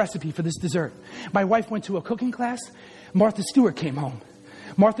get this recipe for this dessert? My wife went to a cooking class. Martha Stewart came home.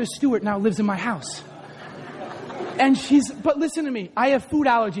 Martha Stewart now lives in my house. And but listen to me, I have food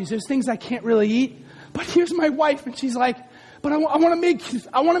allergies. There's things I can't really eat. But here's my wife, and she's like, but I want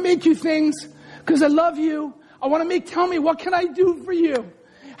to make you things because I love you. Tell me, what can I do for you?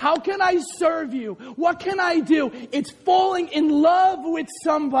 How can I serve you? What can I do? It's falling in love with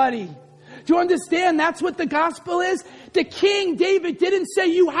somebody. Do you understand? That's what the gospel is. The king, David, didn't say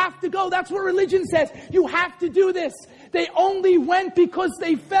you have to go. That's what religion says. You have to do this. They only went because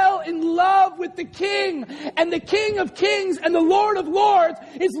they fell in love with the king. And the King of Kings and the Lord of Lords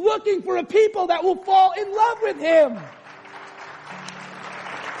is looking for a people that will fall in love with him.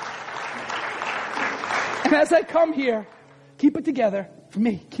 And as I come here, keep it together. For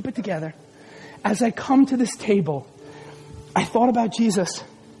me, keep it together. As I come to this table, I thought about Jesus.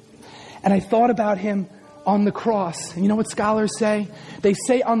 And I thought about him on the cross. And you know what scholars say? They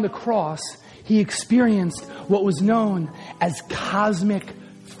say on the cross, he experienced what was known as cosmic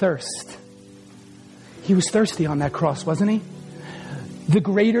thirst. He was thirsty on that cross, wasn't he? The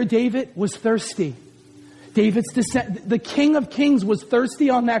greater David was thirsty. The King of Kings was thirsty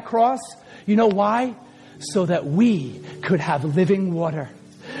on that cross. You know why? So that we could have living water.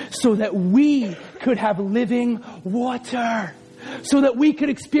 So that we could have living water. So that we could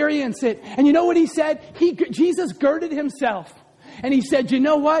experience it. And you know what he said? Jesus girded himself. And he said, you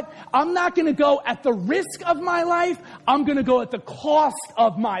know what? I'm not going to go at the risk of my life. I'm going to go at the cost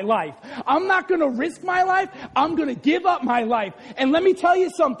of my life. I'm not going to risk my life. I'm going to give up my life. And let me tell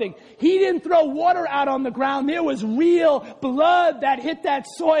you something. He didn't throw water out on the ground. There was real blood that hit that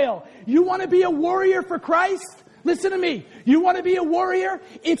soil. You want to be a warrior for Christ? Listen to me. You want to be a warrior?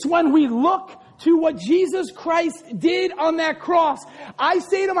 It's when we look to what Jesus Christ did on that cross. I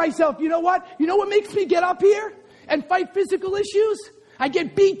say to myself, you know what? You know what makes me get up here and fight physical issues? I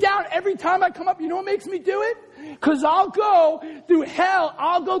get beat down every time I come up. You know what makes me do it? Because I'll go through hell.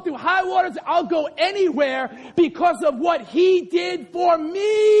 I'll go through high waters. I'll go anywhere because of what he did for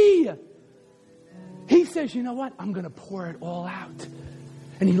me. He says, you know what? I'm going to pour it all out.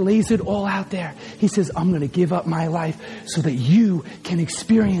 And he lays it all out there. He says, I'm going to give up my life so that you can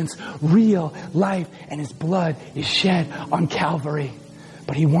experience real life. And his blood is shed on Calvary.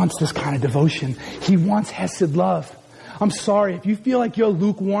 But he wants this kind of devotion. He wants Hesed love. I'm sorry, if you feel like you're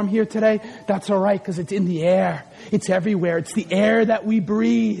lukewarm here today, that's all right, because it's in the air. It's everywhere. It's the air that we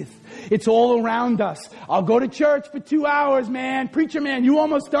breathe. It's all around us. I'll go to church for 2 hours, man. Preacher, man, you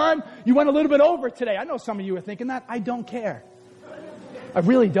almost done? You went a little bit over today. I know some of you are thinking that. I don't care. I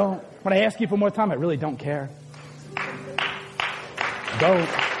really don't. When I ask you for more time, I really don't care. Don't.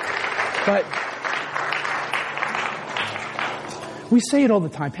 But we say it all the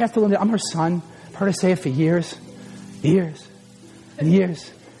time. Pastor Linda, I'm her son. I've heard her say it for years. Years. And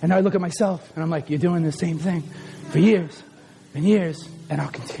years. And I look at myself and I'm like, you're doing the same thing for years and years. And I'll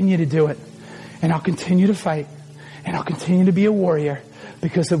continue to do it. And I'll continue to fight. And I'll continue to be a warrior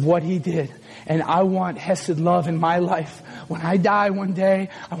because of what he did. And I want Hesed love in my life. When I die one day,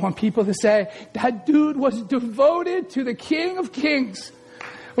 I want people to say, that dude was devoted to the King of Kings.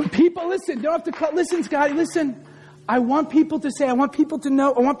 When people listen, don't have to listen, Scotty, listen. I want people to say, I want people to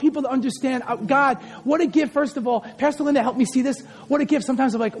know, I want people to understand, God, what a gift, first of all. Pastor Linda, help me see this. What a gift.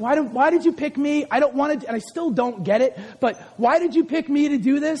 Sometimes I'm like, why did you pick me? I don't want to, and I still don't get it, but why did you pick me to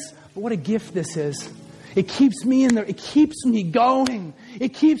do this? But what a gift this is. It keeps me in there. It keeps me going.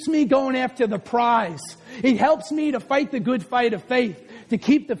 It keeps me going after the prize. It helps me to fight the good fight of faith, to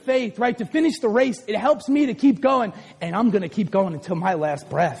keep the faith, right? To finish the race. It helps me to keep going. And I'm going to keep going until my last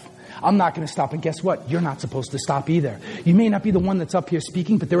breath. I'm not going to stop. And guess what? You're not supposed to stop either. You may not be the one that's up here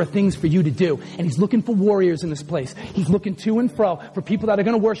speaking, but there are things for you to do. And he's looking for warriors in this place. He's looking to and fro for people that are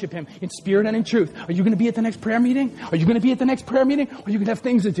going to worship him in spirit and in truth. Are you going to be at the next prayer meeting? Are you going to be at the next prayer meeting? Or are you going to have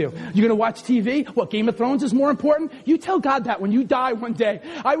things to do? You're going to watch TV? What, Game of Thrones is more important? You tell God that when you die one day.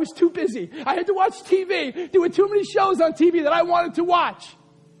 I was too busy. I had to watch TV. There were too many shows on TV that I wanted to watch.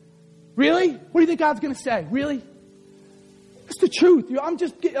 Really? What do you think God's going to say? Really? It's the truth. I'm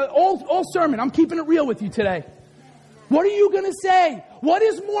just, all sermon, I'm keeping it real with you today. What are you going to say? What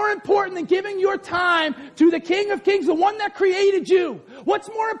is more important than giving your time to the King of Kings, the one that created you? What's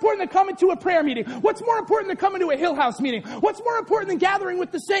more important than coming to a prayer meeting? What's more important than coming to a Hill House meeting? What's more important than gathering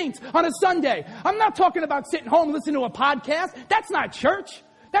with the saints on a Sunday? I'm not talking about sitting home and listening to a podcast. That's not church.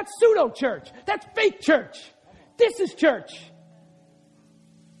 That's pseudo-church. That's fake church. This is church.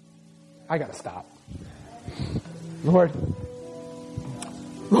 I got to stop. Lord,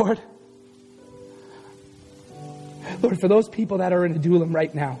 Lord, for those people that are in Adullam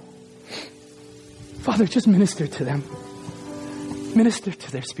right now, Father, just minister to them. Minister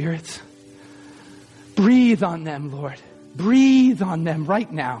to their spirits. Breathe on them, Lord. Breathe on them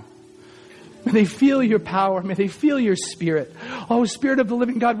right now. May they feel your power. May they feel your spirit. Oh, Spirit of the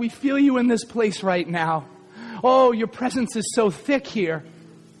living God, we feel you in this place right now. Oh, your presence is so thick here.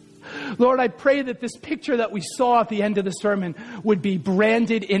 Lord, I pray that this picture that we saw at the end of the sermon would be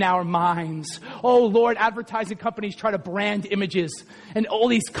branded in our minds. Oh, Lord, advertising companies try to brand images. And all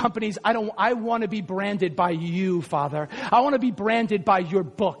these companies, I want to be branded by you, Father. I want to be branded by your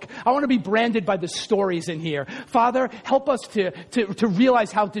book. I want to be branded by the stories in here. Father, help us to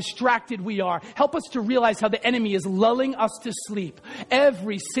realize how distracted we are. Help us to realize how the enemy is lulling us to sleep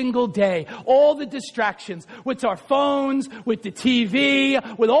every single day. All the distractions with our phones, with the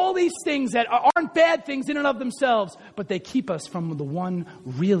TV, with all these things that aren't bad things in and of themselves, but they keep us from the one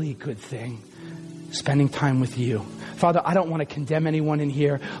really good thing, spending time with you. Father, I don't want to condemn anyone in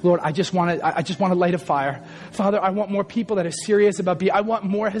here. Lord, I just want to light a fire. Father, I want more people that are serious about I want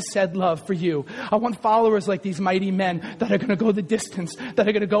more Hesed love for you. I want followers like these mighty men that are going to go the distance, that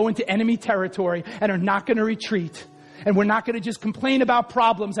are going to go into enemy territory and are not going to retreat. And we're not going to just complain about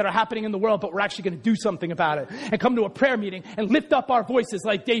problems that are happening in the world, but we're actually going to do something about it and come to a prayer meeting and lift up our voices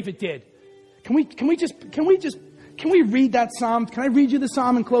like David did. Can we read that psalm? Can I read you the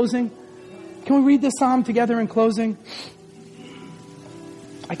psalm in closing? Can we read the psalm together in closing?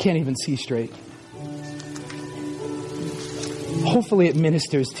 I can't even see straight. Hopefully it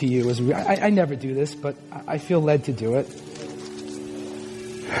ministers to you. I never do this, but I feel led to do it.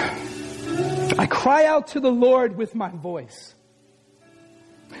 I cry out to the Lord with my voice.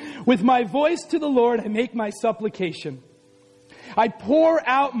 With my voice to the Lord, I make my supplication. I pour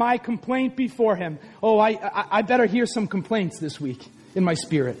out my complaint before Him. Oh, I better hear some complaints this week in my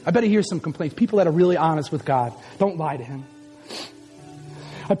spirit. I better hear some complaints. People that are really honest with God. Don't lie to Him.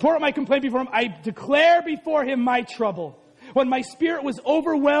 I pour out my complaint before Him. I declare before Him my trouble. When my spirit was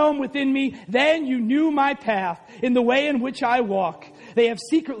overwhelmed within me, then you knew my path in the way in which I walk. They have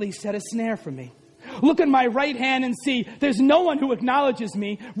secretly set a snare for me. Look at my right hand and see, there's no one who acknowledges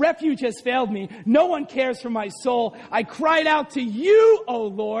me. Refuge has failed me. No one cares for my soul. I cried out to you, O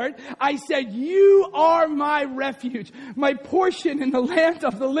Lord. I said, you are my refuge, my portion in the land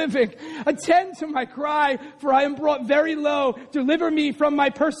of the living. Attend to my cry, for I am brought very low. Deliver me from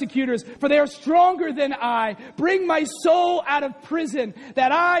my persecutors, for they are stronger than I. Bring my soul out of prison,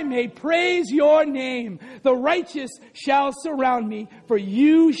 that I may praise your name. The righteous shall surround me, for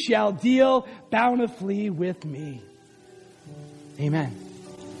you shall deal bountifully with me. Amen.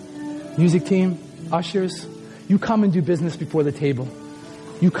 Music team, ushers, you come and do business before the table.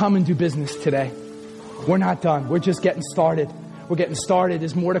 You come and do business today. We're not done. We're just getting started. We're getting started.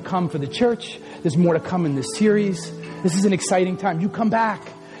 There's more to come for the church. There's more to come in this series. This is an exciting time. You come back.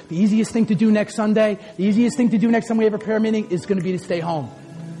 The easiest thing to do next Sunday, the easiest thing to do next time we have a prayer meeting is going to be to stay home.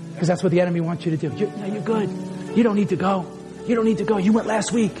 Because that's what the enemy wants you to do. You're good. You don't need to go. You don't need to go. You went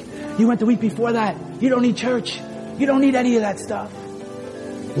last week. You went the week before that. You don't need church. You don't need any of that stuff.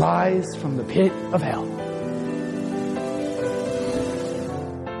 Lies from the pit of hell.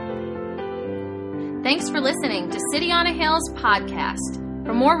 Thanks for listening to City on a Hill's podcast.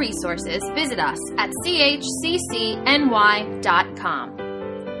 For more resources, visit us at chccny.com.